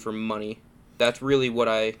being done for money. That's really what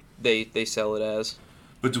they sell it as.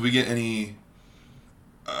 But do we get any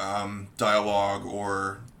dialogue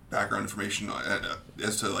or background information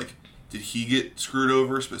as to, like, did he get screwed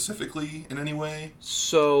over specifically in any way?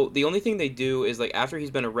 So the only thing they do is, like, after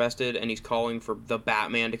he's been arrested and he's calling for the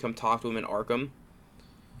Batman to come talk to him in Arkham,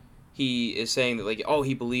 he is saying that, like, oh,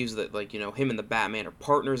 he believes that, like, you know, him and the Batman are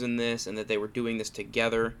partners in this and that they were doing this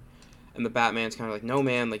together. And the Batman's kind of like, no,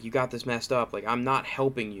 man, like, you got this messed up. Like, I'm not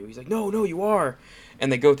helping you. He's like, no, you are.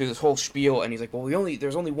 And they go through this whole spiel, and he's like, well,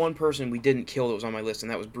 there's only one person we didn't kill that was on my list,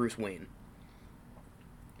 and that was Bruce Wayne.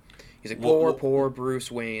 He's like, poor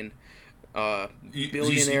Bruce Wayne.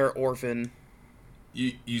 Billionaire orphan.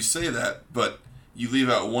 You say that, but you leave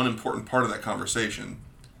out one important part of that conversation.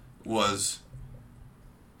 He's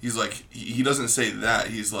like, he doesn't say that.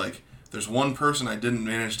 He's like, there's one person I didn't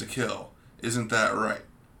manage to kill. Isn't that right?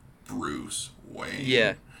 Bruce Wayne.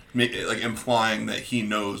 Yeah. Like, implying that he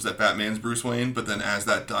knows that Batman's Bruce Wayne, but then as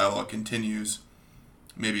that dialogue continues,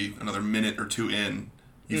 maybe another minute or two in,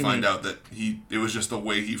 you find out that it was just the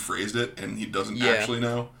way he phrased it, and he doesn't actually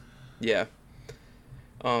know. Yeah.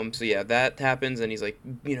 So yeah, that happens, and he's like,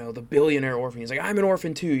 you know, the billionaire orphan. He's like, I'm an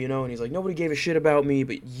orphan too, you know, and he's like, nobody gave a shit about me,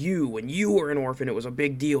 but when you were an orphan, it was a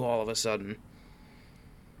big deal all of a sudden.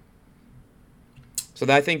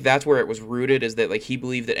 So I think that's where it was rooted, is that, like, he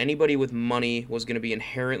believed that anybody with money was going to be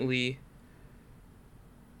inherently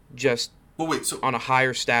just on a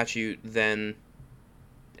higher statute than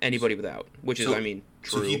anybody without, which is, I mean,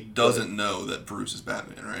 true. So he doesn't know that Bruce is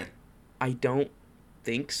Batman, right? I don't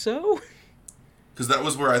think so. Because that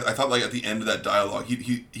was where I thought, like, at the end of that dialogue,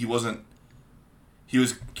 he wasn't... He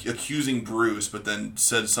was accusing Bruce, but then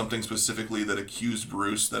said something specifically that accused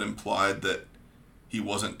Bruce that implied that he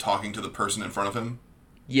wasn't talking to the person in front of him.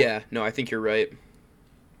 Yeah, no, I think you're right.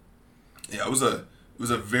 Yeah, it was a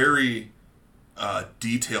very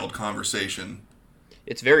detailed conversation.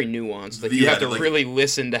 It's very nuanced. Like, you have to really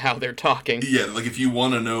listen to how they're talking. Yeah, like, if you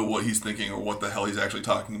want to know what he's thinking or what the hell he's actually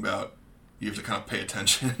talking about, you have to kind of pay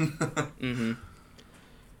attention. Mm-hmm.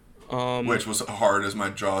 Which was hard, as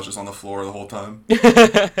my jaw was just on the floor the whole time.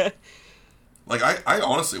 Like, I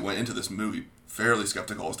honestly went into this movie fairly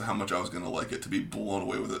skeptical as to how much I was going to like it, to be blown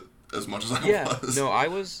away with it as much as I was. No, I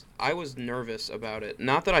was nervous about it.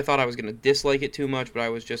 Not that I thought I was going to dislike it too much, but I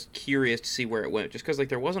was just curious to see where it went. Just because, like,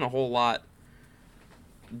 there wasn't a whole lot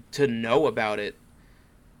to know about it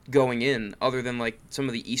going in, other than, like, some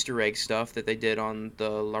of the Easter egg stuff that they did on the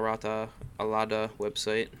La Rata Alada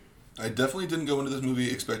website. I definitely didn't go into this movie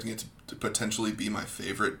expecting it to potentially be my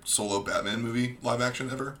favorite solo Batman movie live action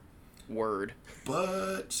ever. Word.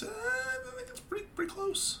 But I think it's pretty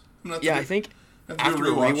close. I think after a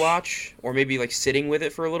rewatch, or maybe, like, sitting with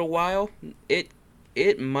it for a little while, it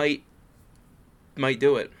might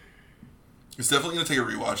do it. It's definitely going to take a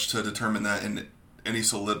rewatch to determine that in any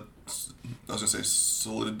solidity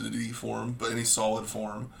form, but any solid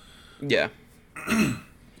form. Yeah.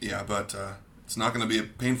 Yeah, but it's not going to be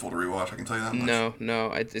painful to rewatch, I can tell you that much.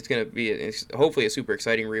 No, it's going to be hopefully a super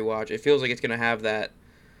exciting rewatch. It feels like it's going to have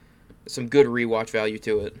some good rewatch value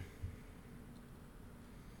to it.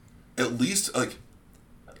 At least, like,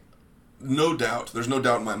 no doubt, there's no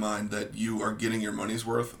doubt in my mind that you are getting your money's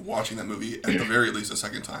worth watching that movie at the very least a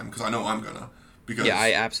second time, because I know I'm gonna. Yeah, I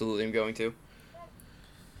Because, absolutely am going to.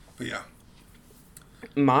 but yeah.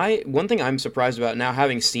 One thing I'm surprised about now,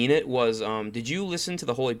 having seen it, was did you listen to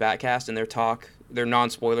the Holy Batcast and their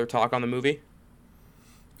non-spoiler talk on the movie?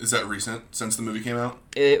 Is that recent, since the movie came out?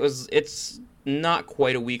 It's not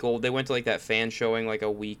quite a week old. They went to like that fan showing like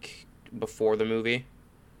a week before the movie.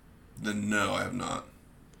 Then no, I have not.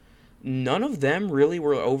 None of them really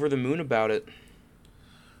were over the moon about it.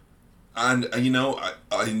 And, I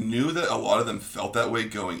knew that a lot of them felt that way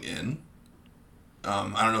going in. I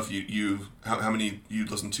don't know if how many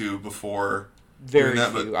you'd listened to before Very doing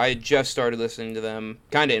that, few. but I just started listening to them,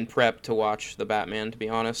 kind of in prep to watch the Batman, to be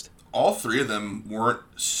honest. all three of them weren't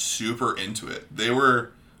super into it. They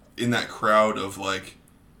were in that crowd of, like,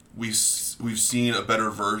 we've seen a better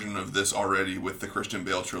version of this already with the Christian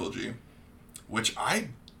Bale trilogy, which I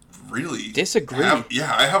really Disagree.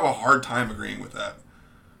 I have a hard time agreeing with that.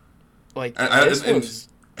 Like, Like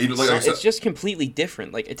it's just completely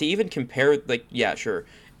different. Like, to even compare, like, yeah, sure.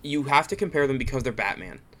 You have to compare them because they're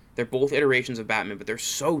Batman. They're both iterations of Batman, but they're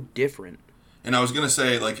so different. And I was gonna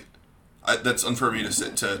say, like, that's unfair of me to say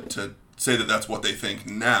that that's what they think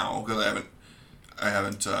now, because I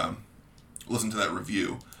haven't listened to that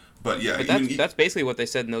review. But yeah, But that's basically what they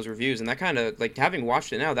said in those reviews, and that kind of, like, having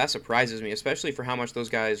watched it now, that surprises me, especially for how much those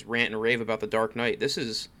guys rant and rave about The Dark Knight. This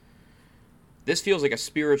feels like a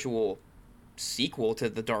spiritual sequel to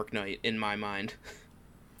The Dark Knight in my mind.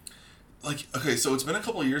 Like, okay, so it's been a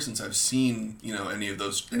couple of years since I've seen, any of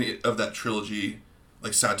that trilogy,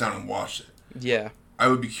 like, sat down and watched it. Yeah. I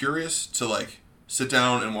would be curious to, like, sit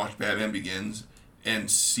down and watch Batman Begins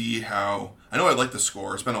and see how, I know I like the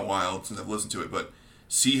score, it's been a while since I've listened to it, but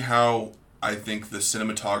see how I think the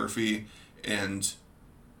cinematography and,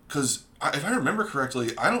 because if I remember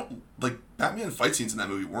correctly, Batman fight scenes in that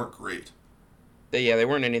movie weren't great. They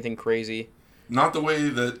weren't anything crazy. Not the way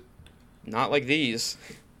that Not like these.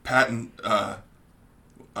 Pattinson,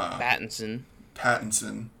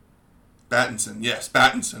 yes,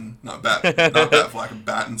 Battinson, not Batfleck,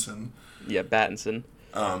 Battinson. Yeah, Battinson.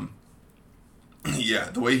 Yeah,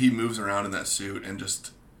 the way he moves around in that suit and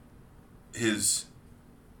just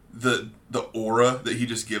the aura that he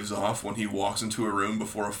just gives off when he walks into a room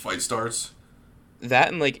before a fight starts. That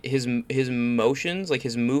and, like, his motions, like,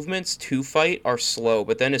 his movements to fight are slow,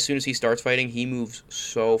 but then as soon as he starts fighting, he moves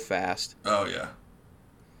so fast. Oh yeah,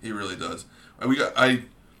 he really does. I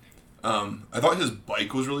thought his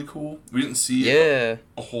bike was really cool. We didn't see a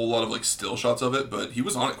whole lot of, like, still shots of it, but he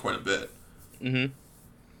was on it quite a bit. Mm-hmm.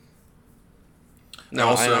 No,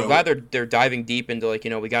 also, I'm glad they're diving deep into, like,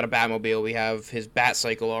 we got a Batmobile, we have his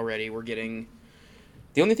Batcycle already, we're getting...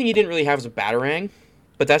 The only thing he didn't really have was a Batarang,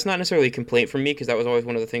 but that's not necessarily a complaint from me, because that was always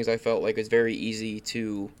one of the things I felt like was very easy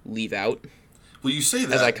to leave out. Well, you say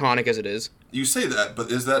that... As iconic as it is. You say that, but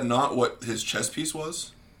is that not what his chess piece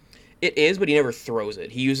was? It is, but he never throws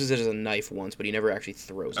it. He uses it as a knife once, but he never actually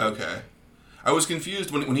throws it. Okay. I was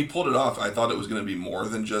confused. When he pulled it off, I thought it was going to be more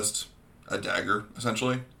than just a dagger,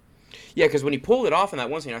 essentially. Yeah, because when he pulled it off in that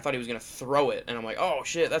one scene, I thought he was going to throw it, and I'm like, oh,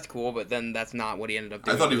 shit, that's cool, but then that's not what he ended up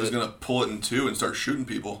doing. I thought he was going to pull it in two and start shooting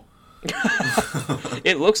people.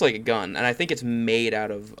 It looks like a gun, and I think it's made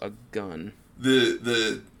out of a gun.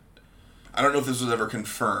 I don't know if this was ever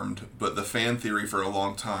confirmed, but the fan theory for a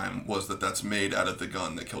long time was that that's made out of the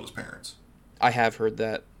gun that killed his parents. I have heard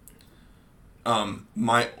that.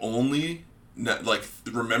 My only, like,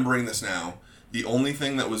 remembering this now, the only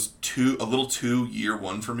thing that was a little too year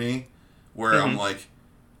one for me, where I'm like,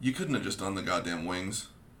 you couldn't have just done the goddamn wings.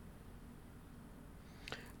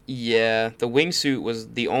 Yeah, the wingsuit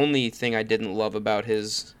was the only thing I didn't love about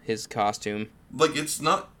his costume. Like, it's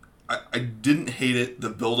not... I didn't hate it. The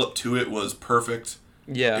build-up to it was perfect.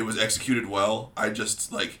 Yeah. It was executed well. I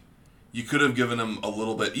just, like... You could have given him a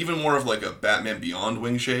little bit... Even more of, like, a Batman Beyond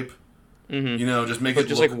wing shape. Mm-hmm. Just make but it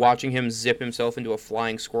just look... like watching him zip himself into a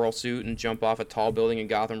flying squirrel suit and jump off a tall building in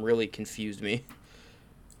Gotham really confused me.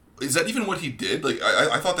 Is that even what he did? Like,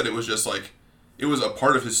 I thought that it was just, like... It was a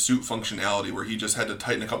part of his suit functionality where he just had to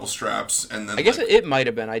tighten a couple straps and then... I guess it might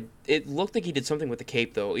have been. It looked like he did something with the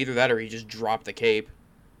cape, though. Either that or he just dropped the cape.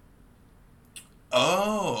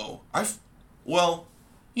 Oh. Well,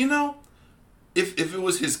 if it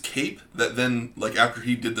was his cape that then, like, after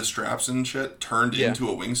he did the straps and shit, turned into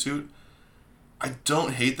a wingsuit, I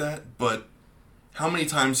don't hate that, but how many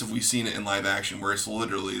times have we seen it in live action where it's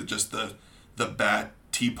literally just the bat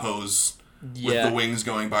T-pose... with the wings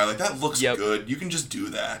going by. Like, that looks good. You can just do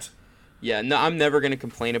that. Yeah, no, I'm never going to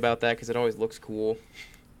complain about that because it always looks cool.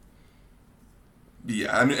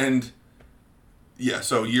 Yeah, I mean, and Yeah,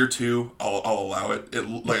 so year 2, I'll allow it.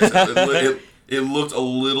 Like I said, it looked a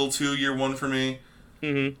little too year 1 for me.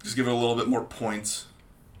 Mm-hmm. Just give it a little bit more points,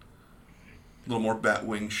 a little more bat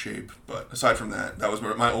wing shape. But aside from that, that was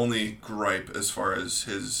my only gripe as far as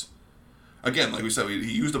his. Again, like we said,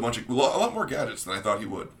 he used a lot more gadgets than I thought he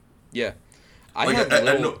would. Yeah. I Like have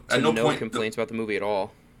little to no point complaints about the movie at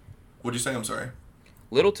all. What'd you say? I'm sorry.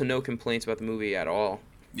 Little to no complaints about the movie at all.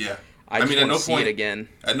 Yeah. I just want to see it again.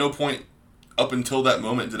 At no point up until that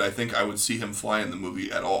moment did I think I would see him fly in the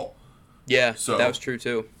movie at all. Yeah, so, that was true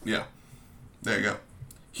too. Yeah. There you go.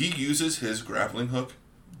 He uses his grappling hook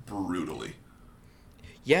brutally.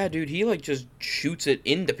 Yeah, dude, he like just shoots it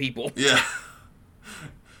into people. Yeah.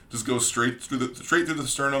 Just goes straight through the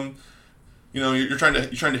sternum. You know, you're trying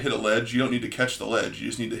to hit a ledge. You don't need to catch the ledge. You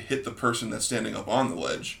just need to hit the person that's standing up on the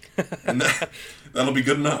ledge, and that'll be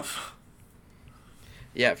good enough.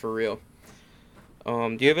 Yeah, for real.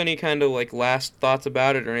 Do you have any kind of like last thoughts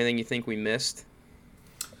about it, or anything you think we missed?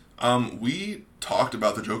 We talked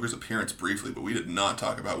about the Joker's appearance briefly, but we did not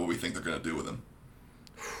talk about what we think they're going to do with him.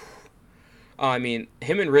 I mean,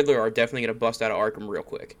 him and Riddler are definitely going to bust out of Arkham real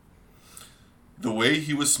quick. The way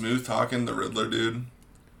he was smooth talking the Riddler, dude,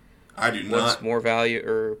 I do not. What's more value,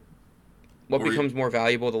 or what becomes more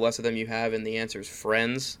valuable the less of them you have? And the answer is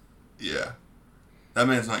friends. Yeah, that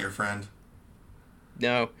man's not your friend.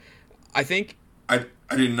 No, I think I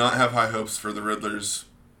do not have high hopes for the Riddler's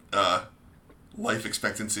life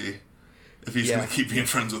expectancy if he's going to keep being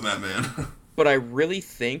friends with that man. But I really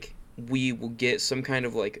think we will get some kind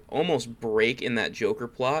of like almost break in that Joker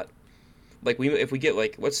plot. Like if we get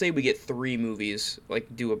like, let's say we get 3 movies, like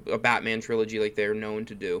do a Batman trilogy like they're known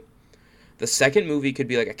to do. The second movie could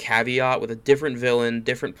be like a caveat with a different villain,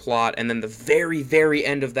 different plot, and then the very, very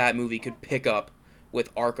end of that movie could pick up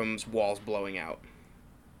with Arkham's walls blowing out.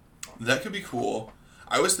 That could be cool.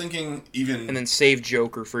 I was thinking even... And then save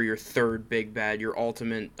Joker for your third big bad, your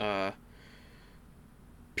ultimate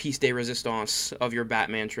piece de resistance of your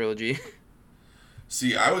Batman trilogy.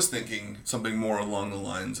 See, I was thinking something more along the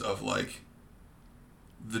lines of like,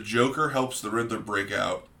 the Joker helps the Riddler break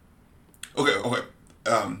out. Okay.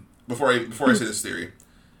 Before I say this theory,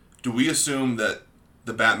 do we assume that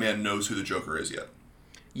the Batman knows who the Joker is yet?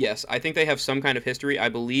 Yes, I think they have some kind of history. I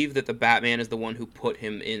believe that the Batman is the one who put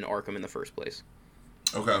him in Arkham in the first place.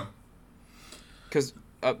 Okay. Because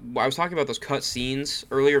I was talking about those cut scenes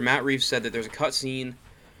earlier. Matt Reeves said that there's a cut scene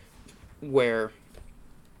where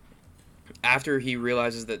after he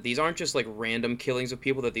realizes that these aren't just like random killings of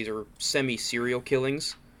people, that these are semi-serial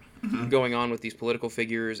killings going on with these political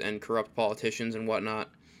figures and corrupt politicians and whatnot,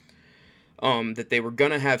 that they were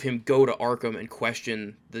going to have him go to Arkham and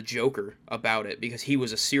question the Joker about it because he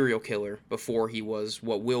was a serial killer before he was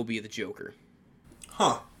what will be the Joker.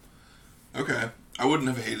 Huh. Okay. I wouldn't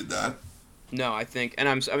have hated that. No, I think, and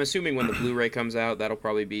I'm assuming when the Blu-ray comes out, that'll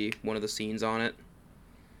probably be one of the scenes on it.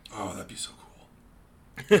 Oh, that'd be so cool.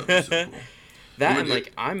 That'd be so cool. That and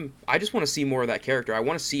like I just want to see more of that character. I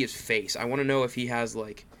want to see his face. I want to know if he has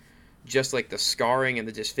like just like the scarring and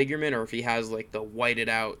the disfigurement, or if he has like the whited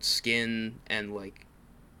out skin and like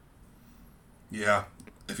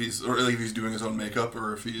if he's doing his own makeup,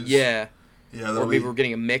 or if he's or maybe we're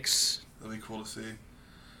getting a mix. That'd be cool to see.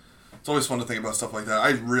 It's always fun to think about stuff like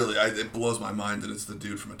that. It blows my mind that it's the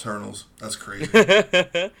dude from Eternals. That's crazy.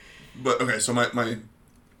 But okay, so my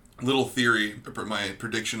little theory, my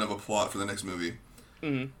prediction of a plot for the next movie.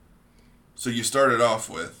 Mm-hmm. So you started off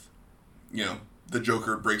with, the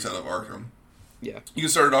Joker breaks out of Arkham. Yeah. You can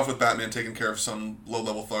start it off with Batman taking care of some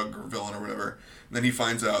low-level thug or villain or whatever, and then he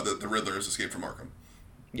finds out that the Riddler has escaped from Arkham.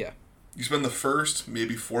 Yeah. You spend the first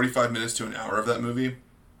maybe 45 minutes to an hour of that movie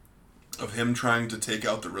of him trying to take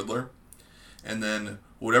out the Riddler, and then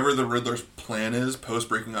whatever the Riddler's plan is post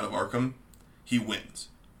breaking out of Arkham, he wins.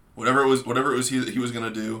 Whatever it was he was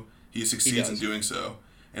going to do, he succeeds in doing so,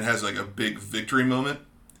 and has like a big victory moment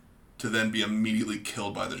to then be immediately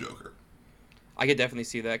killed by the Joker. I could definitely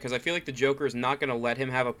see that, because I feel like the Joker is not going to let him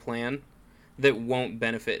have a plan that won't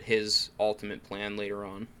benefit his ultimate plan later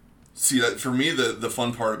on. See, that for me, the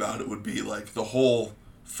fun part about it would be like the whole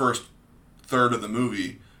first third of the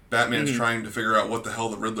movie, Batman's trying to figure out what the hell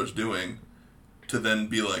the Riddler's doing, to then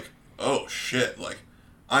be like, oh shit, like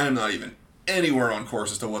I am not even anywhere on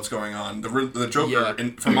course as to what's going on. The Joker,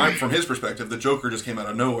 and from his perspective, the Joker just came out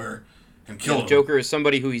of nowhere and killed him. The Joker is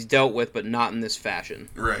somebody who he's dealt with, but not in this fashion.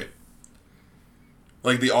 Right.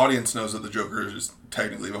 Like, the audience knows that the Joker is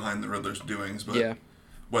technically behind the Riddler's doings, but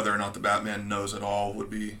whether or not the Batman knows at all would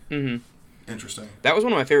be interesting. That was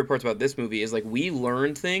one of my favorite parts about this movie, is like we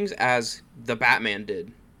learned things as the Batman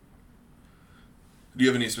did. Do you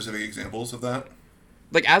have any specific examples of that?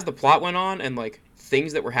 like as the plot went on and like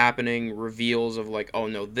things that were happening, reveals of like, oh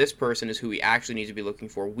no, this person is who we actually need to be looking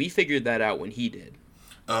for. We figured that out when he did.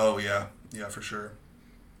 Oh yeah, yeah for sure.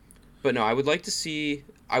 But no, I would like to see.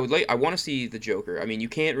 I want to see the Joker. I mean, you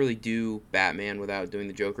can't really do Batman without doing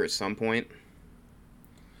the Joker at some point.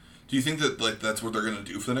 Do you think that like that's what they're gonna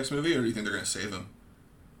do for the next movie, or do you think they're gonna save him?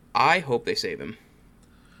 I hope they save him.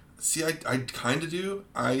 See, I kind of do.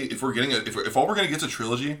 If we're getting if all we're gonna get's a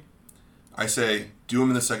trilogy, I say do him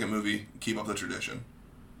in the second movie, keep up the tradition.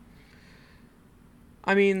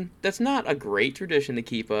 I mean, that's not a great tradition to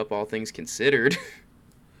keep up, all things considered.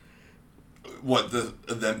 What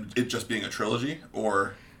it just being a trilogy,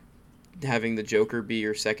 or Having the Joker be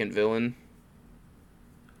your second villain.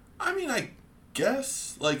 I mean, I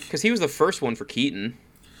guess like Because he was the first one for Keaton.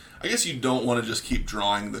 I guess you don't want to just keep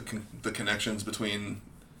drawing the connections between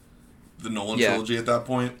the Nolan trilogy at that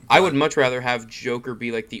point. I would much rather have Joker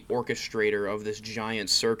be like the orchestrator of this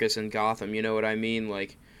giant circus in Gotham. You know what I mean?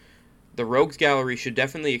 Like, the Rogues Gallery should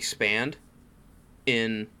definitely expand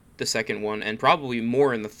in the second one, and probably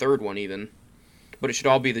more in the third one even. But it should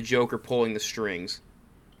all be the Joker pulling the strings.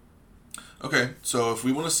 Okay, so if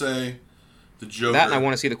we want to say the Joker... That, and I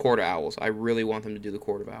want to see the Court of Owls. I really want them to do the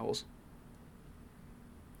Court of Owls.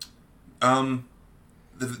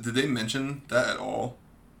 Did they mention that at all?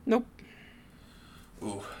 Nope.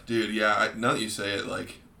 Oh, dude, yeah. Now that you say it,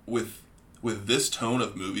 like with this tone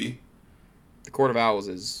of movie, The Court of Owls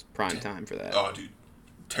is prime time for that. Oh, dude,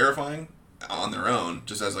 terrifying on their own,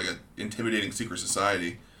 just as like an intimidating secret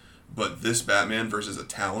society. But this Batman versus a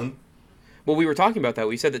Talon. Well, we were talking about that.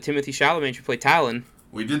 We said that Timothée Chalamet should play Talon.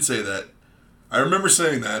 We did say that. I remember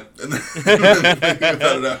saying that, and then thinking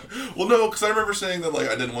about it out. Well, no, because I remember saying that like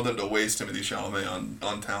I didn't want them to waste Timothée Chalamet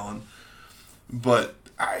on Talon. But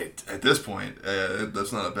at this point,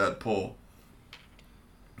 that's not a bad pull.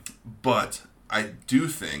 But I do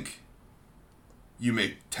think you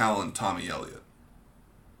make Talon Tommy Elliott.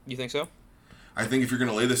 You think so? I think if you're going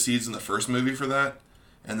to lay the seeds in the first movie for that,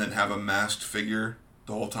 and then have a masked figure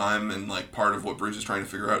the whole time, and like part of what Bruce is trying to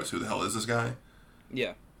figure out is who the hell is this guy.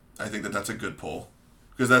 Yeah. I think that's a good pull,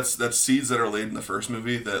 because that's seeds that are laid in the first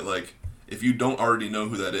movie that like if you don't already know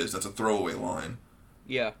who that is, that's a throwaway line.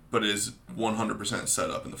 Yeah. But it is 100%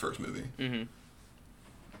 set up in the first movie. Mm-hmm.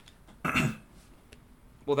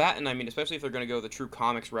 Well, that, and I mean, especially if they're going to go the true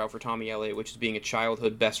comics route for Tommy Elliott, which is being a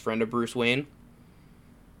childhood best friend of Bruce Wayne,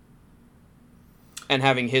 and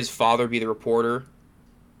having his father be the reporter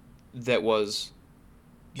that was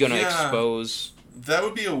going to expose... That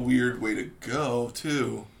would be a weird way to go,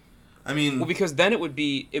 too. I mean... Well, because then it'd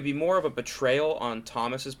be more of a betrayal on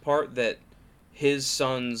Thomas's part that his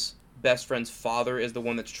son's best friend's father is the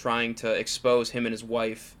one that's trying to expose him and his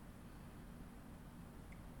wife.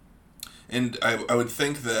 And I would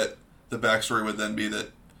think that the backstory would then be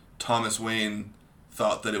that Thomas Wayne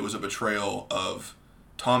thought that it was a betrayal of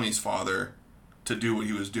Tommy's father to do what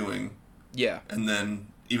he was doing. Yeah. And then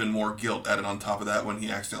even more guilt added on top of that when he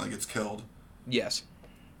accidentally gets killed. Yes.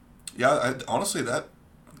 Yeah, honestly,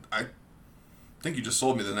 I think you just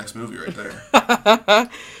sold me the next movie right there.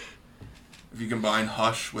 If you combine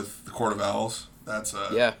Hush with The Court of Owls, that's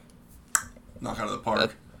yeah, knock out of the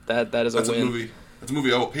park. That is a win. That's a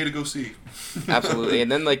movie I will pay to go see. Absolutely.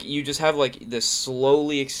 And then like you just have like this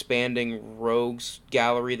slowly expanding rogues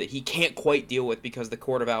gallery that he can't quite deal with because the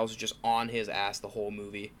Court of Owls is just on his ass the whole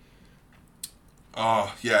movie.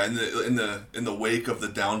 Oh yeah, in the wake of the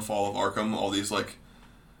downfall of Arkham, all these like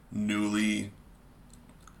newly,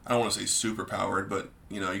 I don't want to say super powered, but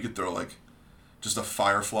you know you could throw like just a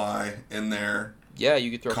Firefly in there. Yeah,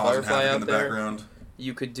 you could throw Firefly out in the there. Background.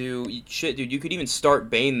 You could do shit, dude. You could even start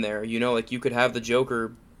Bane there. You know, like you could have the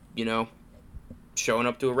Joker, you know, showing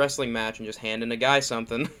up to a wrestling match and just handing a guy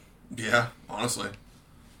something. Yeah, honestly.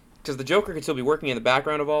 Because the Joker could still be working in the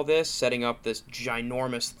background of all this, setting up this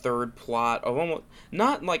ginormous third plot of almost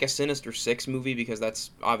not like a Sinister Six movie because that's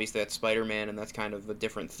Spider-Man and that's kind of a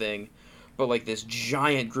different thing, but like this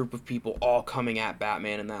giant group of people all coming at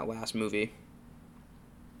Batman in that last movie.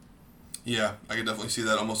 Yeah, I could definitely see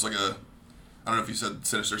that almost like a. I don't know if you said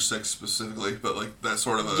Sinister Six specifically, but like that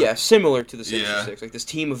sort of a... Yeah, similar to the Sinister Six. Like this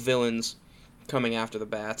team of villains coming after the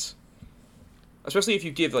Bats. Especially if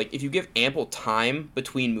you give ample time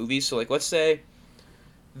between movies. So like let's say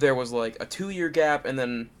there was like a 2-year gap and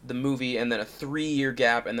then the movie and then a 3-year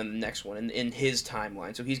gap and then the next one in his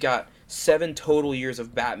timeline. So he's got 7 total years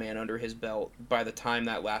of Batman under his belt by the time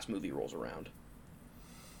that last movie rolls around.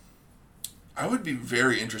 I would be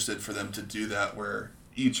very interested for them to do that where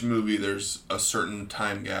each movie there's a certain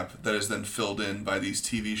time gap that is then filled in by these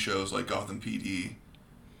TV shows like Gotham PD.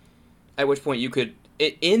 At which point you could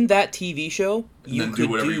in that TV show, and then do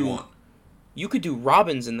whatever you want. You could do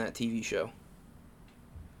Robins in that TV show.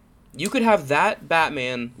 You could have that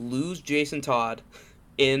Batman lose Jason Todd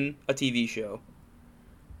in a TV show.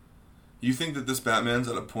 You think that this Batman's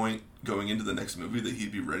at a point going into the next movie that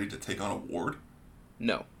he'd be ready to take on a Ward?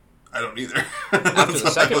 No. I don't either. After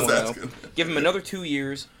the second one, though, give him another 2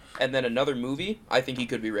 years and then another movie, I think he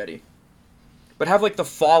could be ready. But have, like, the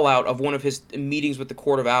fallout of one of his meetings with the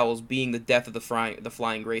Court of Owls being the death of the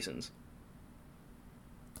Flying Graysons.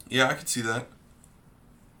 Yeah, I could see that.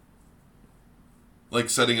 Like,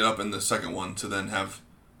 setting it up in the second one to then have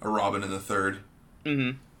a Robin in the third.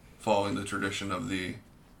 Mm-hmm. Following the tradition of the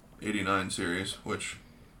 89 series, which,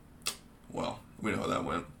 well, we know how that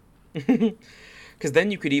went. Because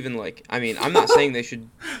then you could even, like... I mean, I'm not saying they should...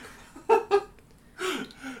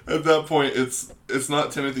 At that point, it's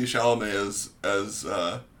not Timothy Chalamet as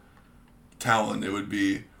Talon. It would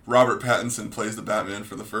be Robert Pattinson plays the Batman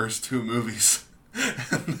for the first 2 movies.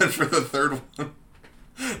 And then for the third one,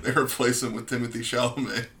 they replace him with Timothy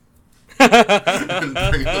Chalamet. And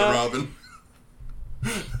bring in the Robin.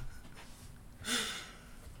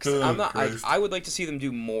 I would like to see them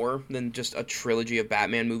do more than just a trilogy of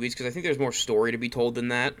Batman movies, because I think there's more story to be told than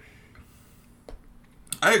that.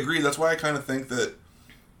 I agree. That's why I kind of think that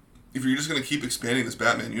if you're just going to keep expanding this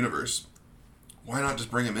Batman universe, why not just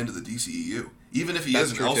bring him into the DCEU? Even if he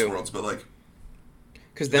is in Elseworlds, but like...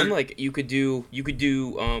 Because then, like, you could do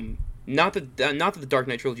not that the Dark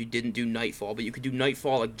Knight trilogy didn't do Nightfall, but you could do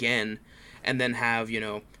Nightfall again, and then have, you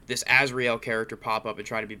know, this Azrael character pop up and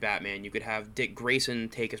try to be Batman. You could have Dick Grayson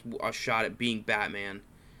take a shot at being Batman.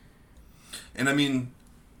 And I mean,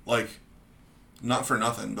 like, not for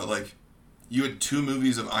nothing, but like, you had 2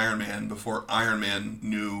 movies of Iron Man before Iron Man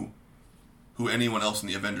knew who anyone else in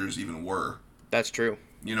the Avengers even were. That's true.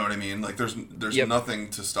 You know what I mean? Like, there's nothing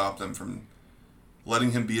to stop them from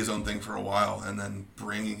letting him be his own thing for a while and then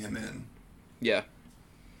bringing him in. Yeah.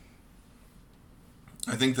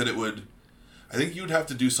 I think you would have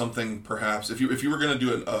to do something, perhaps, if you were going to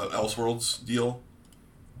do an Elseworlds deal,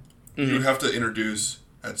 mm-hmm. you would have to introduce,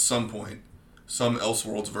 at some point, some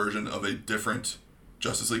Elseworlds version of a different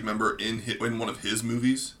Justice League member in one of his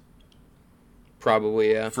movies.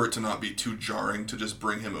 Probably, yeah. For it to not be too jarring to just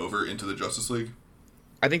bring him over into the Justice League.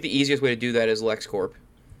 I think the easiest way to do that is LexCorp.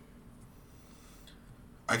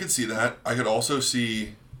 I could see that. I could also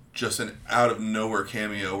see just an out-of-nowhere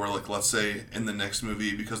cameo where, like, let's say in the next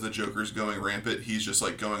movie, because the Joker's going rampant, he's just,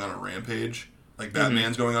 like, going on a rampage. Like,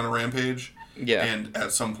 Batman's going on a rampage. Yeah. And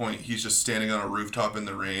at some point, he's just standing on a rooftop in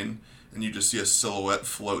the rain, and you just see a silhouette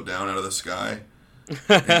float down out of the sky. And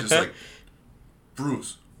he's just like,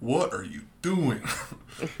 Bruce, what are you doing?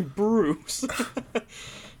 Bruce.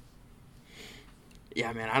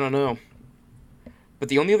 Yeah, man, I don't know. But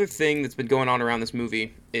the only other thing that's been going on around this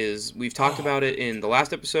movie is, we've talked about it in the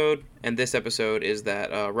last episode, and this episode, is that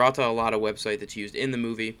Rata Alada website that's used in the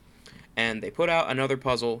movie, and they put out another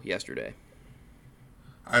puzzle yesterday.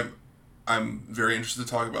 I'm very interested to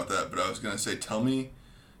talk about that, but I was going to say, tell me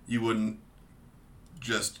you wouldn't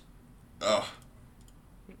just...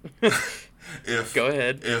 if Go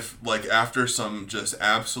ahead. If, like, after some just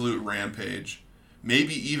absolute rampage,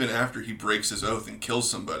 maybe even after he breaks his oath and kills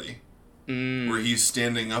somebody, where he's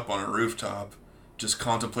standing up on a rooftop just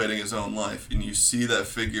contemplating his own life, and you see that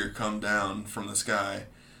figure come down from the sky,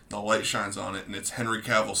 the light shines on it, and it's Henry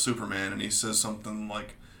Cavill Superman, and he says something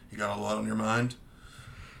like, "You got a lot on your mind?"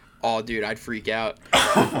 Oh, dude, I'd freak out.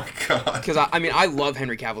 Oh my god. Because, I mean, I love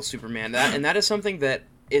Henry Cavill Superman, and that is something that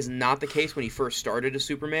is not the case when he first started as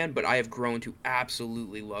Superman, but I have grown to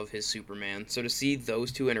absolutely love his Superman. So to see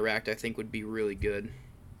those two interact, I think, would be really good.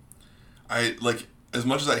 As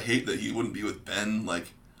much as I hate that he wouldn't be with Ben,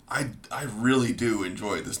 like, I really do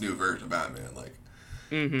enjoy this new version of Batman. Like,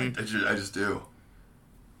 I just do.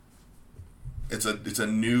 It's a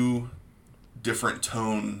new, different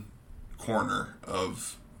tone corner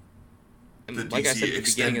of the DC like I said at the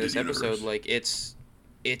beginning of this universe. episode, like, it's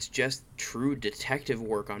just true detective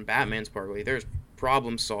work on Batman's part. Like, there's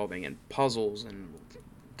problem solving and puzzles and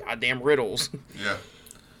goddamn riddles. Yeah.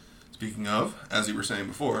 Speaking of, as you were saying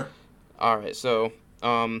before. All right, so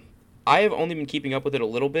I have only been keeping up with it a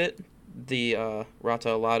little bit, the Rata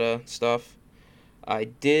Alada stuff. I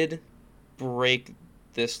did break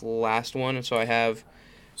this last one, and so I have...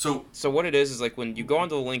 So what it is like, when you go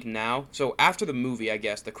onto the link now, so after the movie, I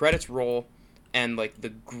guess, the credits roll, and, like, the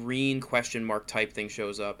green question mark type thing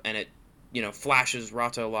shows up, and it, you know, flashes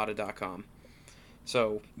rataalada.com.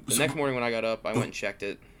 So, the next morning when I got up, I went and checked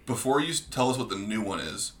it. Before you tell us what the new one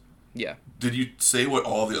is, Yeah. Did you say what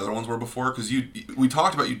all the other ones were before? Because we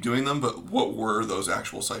talked about you doing them, but what were those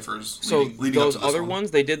actual ciphers So leading up those to this other one?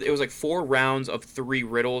 ones, they did. It was like 4 rounds of 3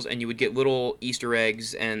 riddles, and you would get little Easter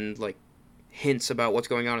eggs and like hints about what's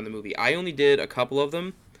going on in the movie. I only did a couple of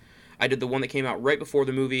them. I did the one that came out right before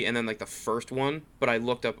the movie, and then like the first one. But I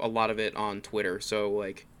looked up a lot of it on Twitter, so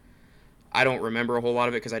like I don't remember a whole lot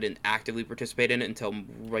of it because I didn't actively participate in it until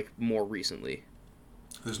like more recently.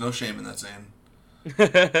 There's no shame in that saying.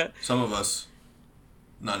 Some of us,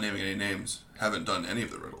 not naming any names, haven't done any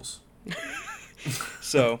of the riddles.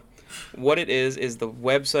 So, what it is the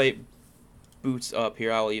website boots up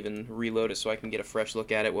here. I'll even reload it so I can get a fresh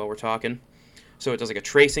look at it while we're talking. So it does like a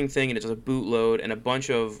tracing thing, and it does a boot load, and a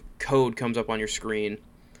bunch of code comes up on your screen,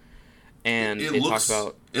 and it talks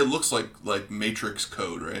about. It looks like Matrix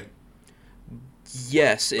code, right?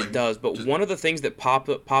 Yes, it Like, does. But just, one of the things that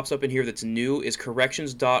pops up in here that's new is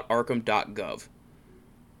corrections.arkham.gov.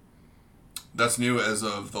 that's new as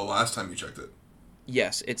of the last time you checked it.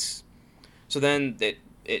 Yes, it's so then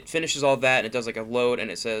it finishes all that and it does like a load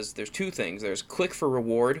and it says there's 2 things. There's click for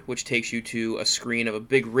reward, which takes you to a screen of a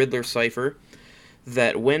big Riddler cipher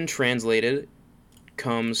that when translated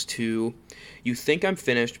comes to you think I'm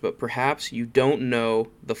finished, but perhaps you don't know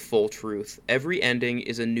the full truth. Every ending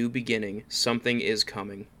is a new beginning. Something is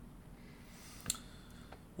coming.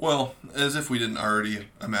 Well, as if we didn't already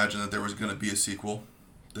imagine that there was going to be a sequel.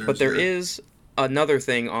 But there is another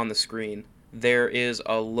thing on the screen. There is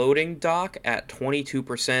a loading dock at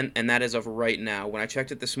 22%, and that is of right now. When I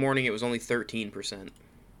checked it this morning, it was only 13%.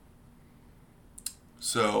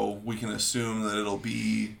 So we can assume that it'll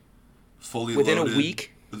be fully Within loaded a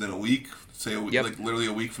week. Within a week, say Yep. like literally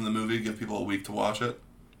a week from the movie. Give people a week to watch it.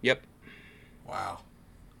 Yep. Wow.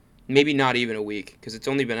 Maybe not even a week, because it's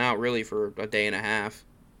only been out really for a day and a half.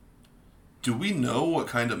 Do we know what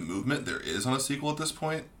kind of movement there is on a sequel at this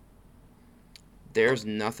point? There's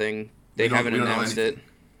nothing. They haven't we don't know announced it.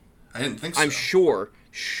 I didn't think so. I'm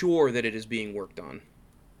sure that it is being worked on.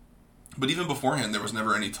 But even beforehand, there was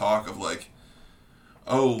never any talk of like,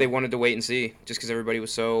 oh, They wanted to wait and see, just because everybody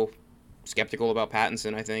was so skeptical about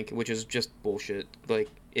Pattinson, I think, which is just bullshit. Like,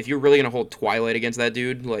 if you're really going to hold Twilight against that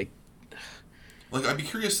dude, like... I'd be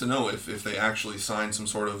curious to know if they actually signed some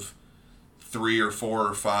sort of 3 or 4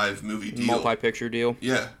 or 5 movie deal. Multi-picture deal.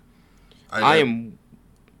 Yeah. I'm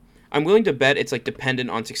willing to bet it's, like, dependent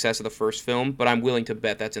on success of the first film, but I'm willing to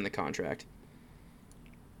bet that's in the contract.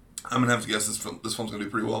 I'm going to have to guess this film's going to do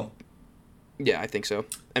pretty well. Yeah, I think so.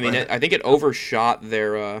 I mean, I think it overshot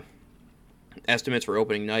their estimates for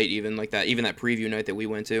opening night, even that preview night that we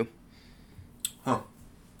went to. Huh.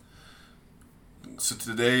 So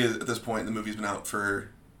today, at this point, the movie's been out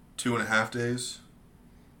for 2.5 days.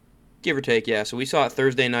 Give or take, yeah. So we saw it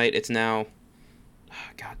Thursday night. It's now...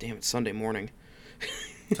 God damn, it's Sunday morning.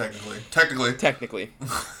 Technically.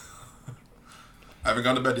 I haven't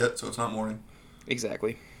gone to bed yet, so it's not morning.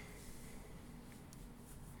 Exactly.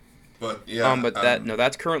 But yeah.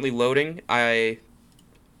 That's currently loading.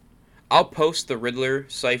 I'll post the Riddler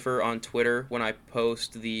cipher on Twitter when I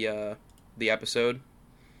post the episode.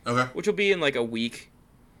 Okay. Which will be in like a week.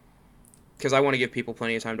 Because I want to give people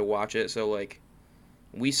plenty of time to watch it. So like,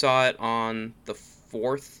 we saw it on the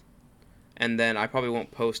 4th, and then I probably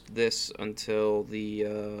won't post this until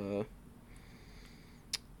the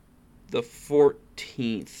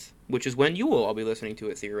 14th, which is when you will all be listening to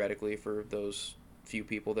it theoretically for those few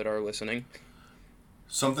people that are listening.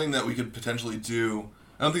 Something that we could potentially do,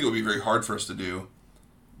 I don't think it would be very hard for us to do,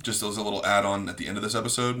 just as a little add-on at the end of this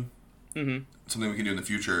episode. Mm-hmm. Something we can do in the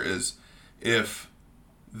future is if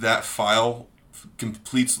that file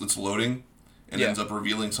completes its loading and ends up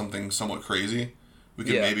revealing something somewhat crazy, we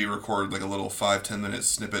could maybe record like a little 5-10 minute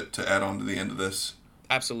snippet to add on to the end of this.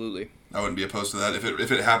 Absolutely. I wouldn't be opposed to that.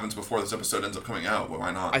 If it happens before this episode ends up coming out, well,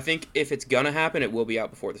 why not? I think if it's gonna happen, it will be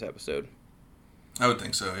out before this episode. I would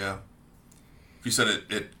think so, yeah. If you said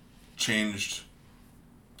it changed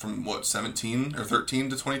from, 17 or 13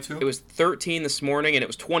 to 22? It was 13 this morning, and it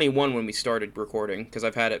was 21 when we started recording, because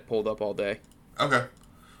I've had it pulled up all day. Okay.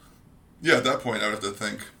 Yeah, at that point, I would have to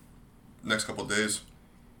think next couple of days.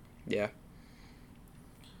 Yeah.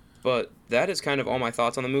 But that is kind of all my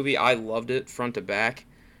thoughts on the movie. I loved it front to back.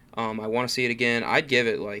 I want to see it again. I'd give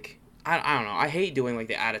it, I don't know. I hate doing,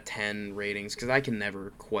 the out of 10 ratings, because I can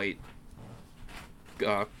never quite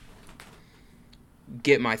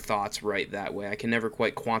get my thoughts right that way. I can never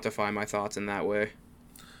quite quantify my thoughts in that way.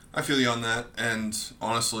 I feel you on that, and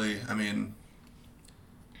honestly, I mean,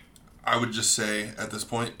 I would just say at this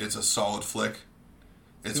point, it's a solid flick.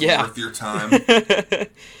 It's worth your time. If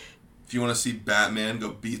you want to see Batman go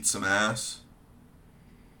beat some ass,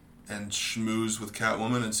 and schmooze with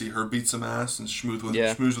Catwoman and see her beat some ass and schmooze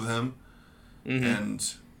Yeah. with him, Mm-hmm.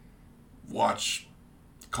 and watch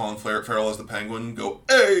Colin Farrell as the Penguin go,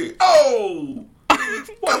 "Hey, oh,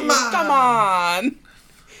 Come on.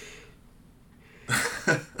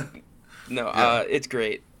 No, Yeah. it's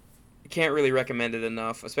great. Can't really recommend it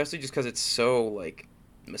enough, especially just because it's so like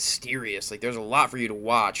mysterious. Like there's a lot for you to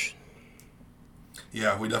watch.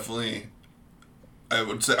 Yeah, we definitely. I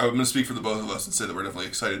would say I'm going to speak for the both of us and say that we're definitely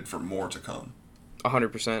excited for more to come.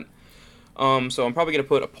 100%. So I'm probably gonna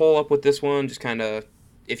put a poll up with this one, just kind of,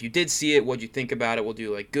 if you did see it, what'd you think about it? We'll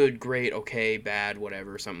do like good, great, okay, bad,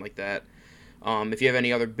 whatever, something like that. If you have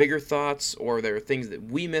any other bigger thoughts, or there are things that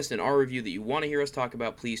we missed in our review that you want to hear us talk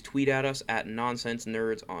about, please tweet at us at Nonsense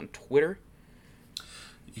Nerds on Twitter.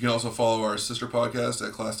 You can also follow our sister podcast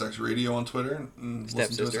at Class X Radio on Twitter and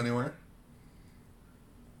listen to us anywhere.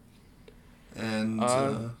 And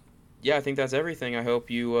yeah, I think that's everything. I hope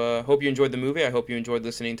you enjoyed the movie. I hope you enjoyed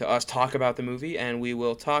listening to us talk about the movie, and we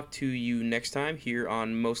will talk to you next time here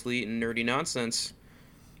on Mostly Nerdy Nonsense.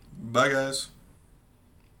 bye, guys.